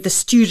be the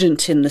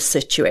student in the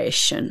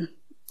situation.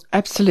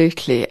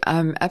 Absolutely.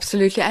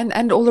 Absolutely.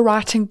 And all the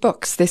writing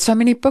books. There's so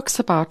many books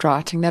about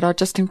writing that are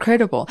just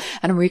incredible.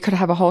 And we could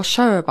have a whole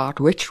show about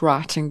which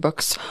writing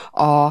books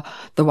are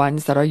the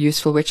ones that are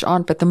useful, which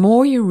aren't. But the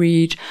more you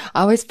read,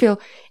 I always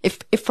feel if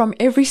from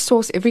every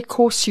source, every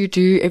course you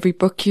do, every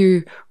book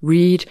you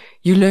read,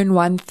 you learn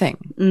one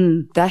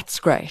thing. That's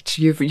great.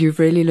 You've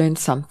really learned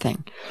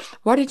something.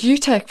 What did you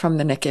take from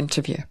the Nick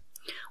interview?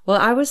 Well,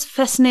 I was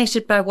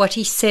fascinated by what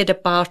he said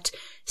about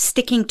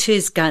sticking to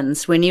his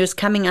guns when he was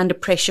coming under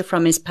pressure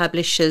from his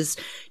publishers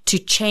to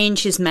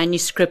change his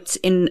manuscripts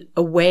in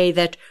a way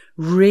that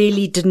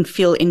really didn't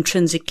feel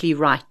intrinsically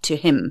right to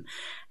him.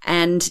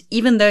 And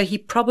even though he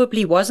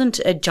probably wasn't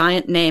a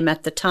giant name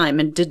at the time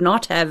and did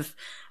not have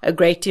a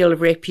great deal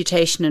of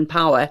reputation and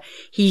power,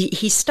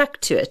 he stuck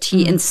to it.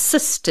 He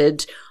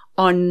insisted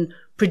on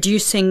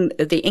producing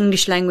the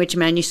English language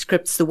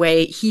manuscripts the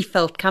way he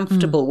felt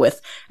comfortable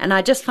with. And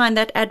I just find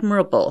that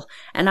admirable.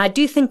 And I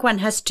do think one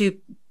has to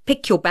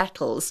pick your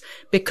battles,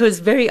 because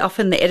very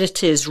often the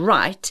editor is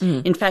right.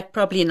 In fact,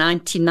 probably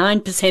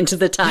 99% of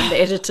the time the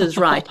editor is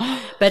right.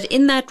 But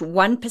in that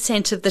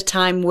 1% of the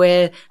time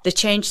where the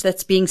change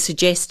that's being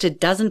suggested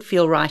doesn't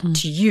feel right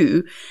to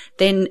you,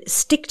 then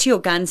stick to your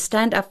guns,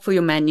 stand up for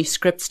your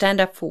manuscript,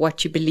 stand up for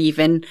what you believe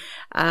in.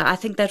 I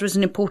think that was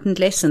an important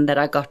lesson that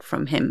I got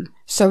from him.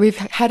 So we've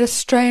had a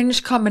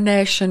strange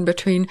combination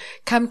between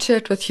come to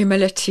it with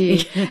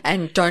humility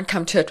and don't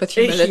come to it with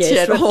humility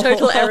at all.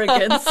 Total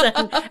arrogance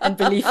and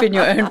belief in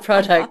your own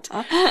product.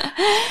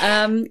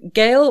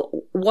 Gail,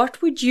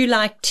 what would you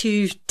like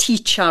to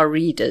teach our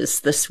readers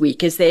this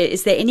week? Is there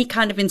any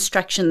kind of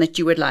instruction that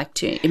you would like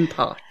to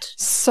impart?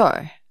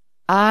 So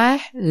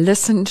I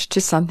listened to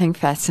something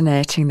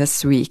fascinating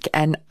this week,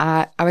 and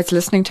I was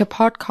listening to a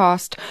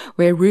podcast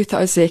where Ruth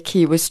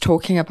Ozeki was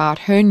talking about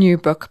her new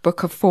book,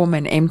 Book of Form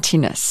and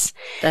Emptiness.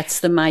 That's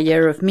the My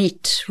Year of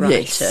Meat writer.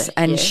 Yes,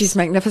 and she's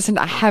magnificent.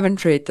 I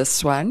haven't read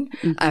this one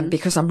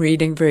because I'm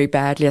reading very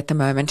badly at the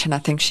moment, and I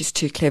think she's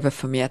too clever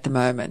for me at the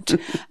moment.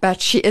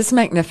 But she is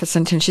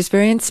magnificent, and she's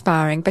very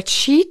inspiring. But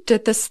she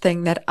did this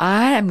thing that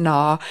I am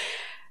now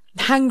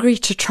hungry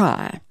to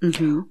try,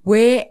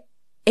 where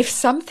if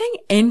something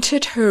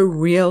entered her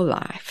real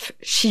life,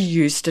 she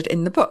used it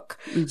in the book.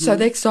 So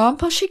the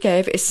example she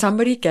gave is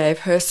somebody gave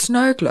her a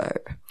snow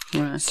globe.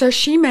 Right. So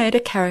she made a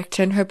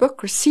character in her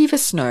book receive a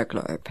snow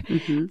globe.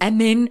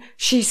 And then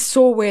she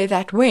saw where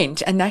that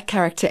went, and that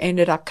character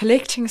ended up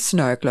collecting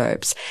snow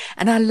globes.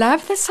 And I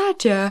love this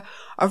idea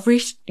of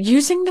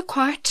using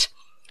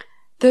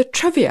the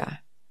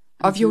trivia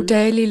of your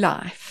daily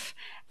life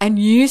and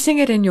using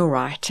it in your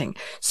writing.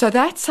 So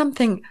that's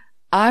something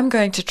I'm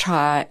going to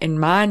try in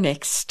my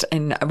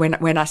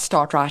when I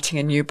start writing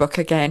a new book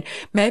again.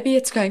 Maybe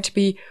it's going to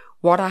be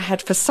what I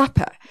had for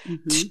supper,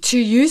 to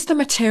use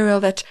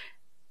the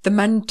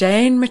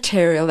mundane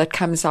material that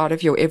comes out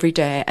of your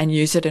everyday and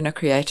use it in a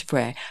creative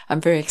way. I'm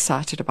very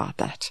excited about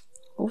that.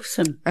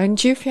 Awesome.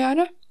 And you,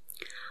 Fiona?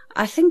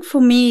 I think for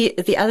me,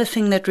 the other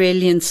thing that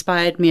really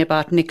inspired me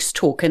about Niq's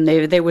talk, and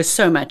there was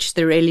so much,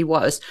 there really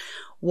was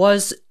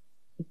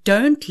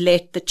don't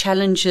let the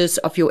challenges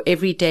of your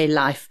everyday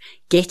life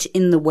get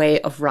in the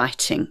way of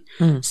writing.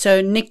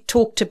 So Niq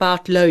talked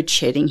about load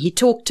shedding. He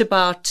talked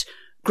about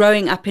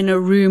growing up in a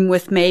room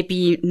with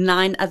maybe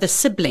 9 other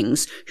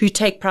siblings who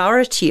take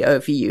priority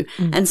over you.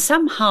 And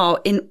somehow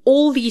in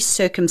all these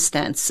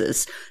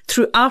circumstances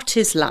throughout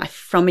his life,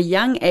 from a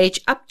young age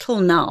up till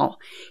now,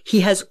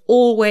 he has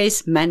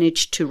always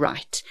managed to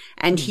write.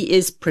 And he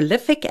is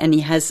prolific, and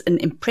he has an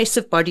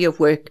impressive body of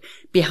work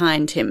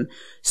behind him.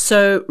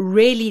 So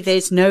really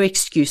there's no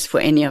excuse for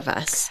any of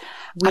us.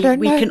 We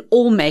can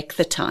all make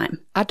the time.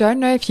 I don't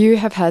know if you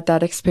have had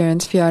that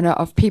experience, Fiona,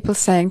 of people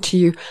saying to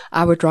you,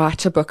 I would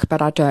write a book,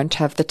 but I don't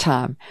have the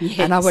time. Yes,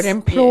 and I would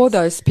implore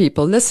those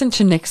people, listen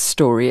to Niq's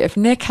story. If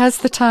Niq has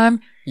the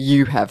time,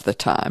 you have the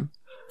time.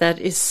 That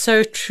is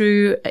so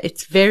true.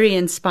 It's very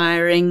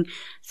inspiring.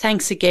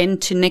 Thanks again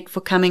to Niq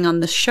for coming on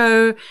the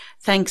show.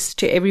 Thanks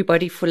to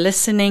everybody for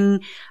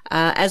listening.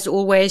 As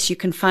always, you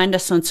can find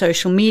us on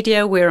social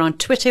media. We're on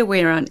Twitter.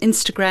 We're on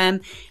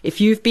Instagram. If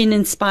you've been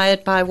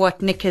inspired by what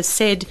Niq has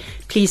said,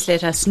 please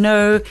let us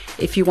know.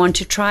 If you want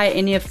to try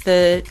any of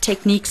the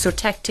techniques or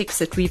tactics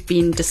that we've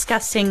been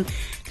discussing,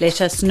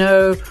 let us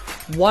know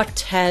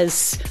what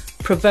has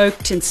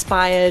provoked,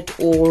 inspired,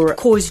 or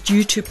caused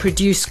you to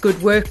produce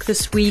good work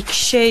this week.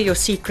 Share your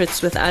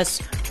secrets with us.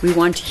 We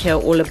want to hear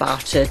all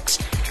about it.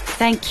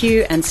 Thank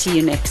you, and see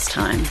you next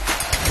time.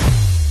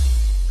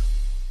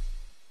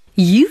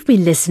 You've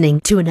been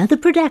listening to another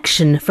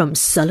production from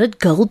Solid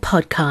Gold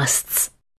Podcasts.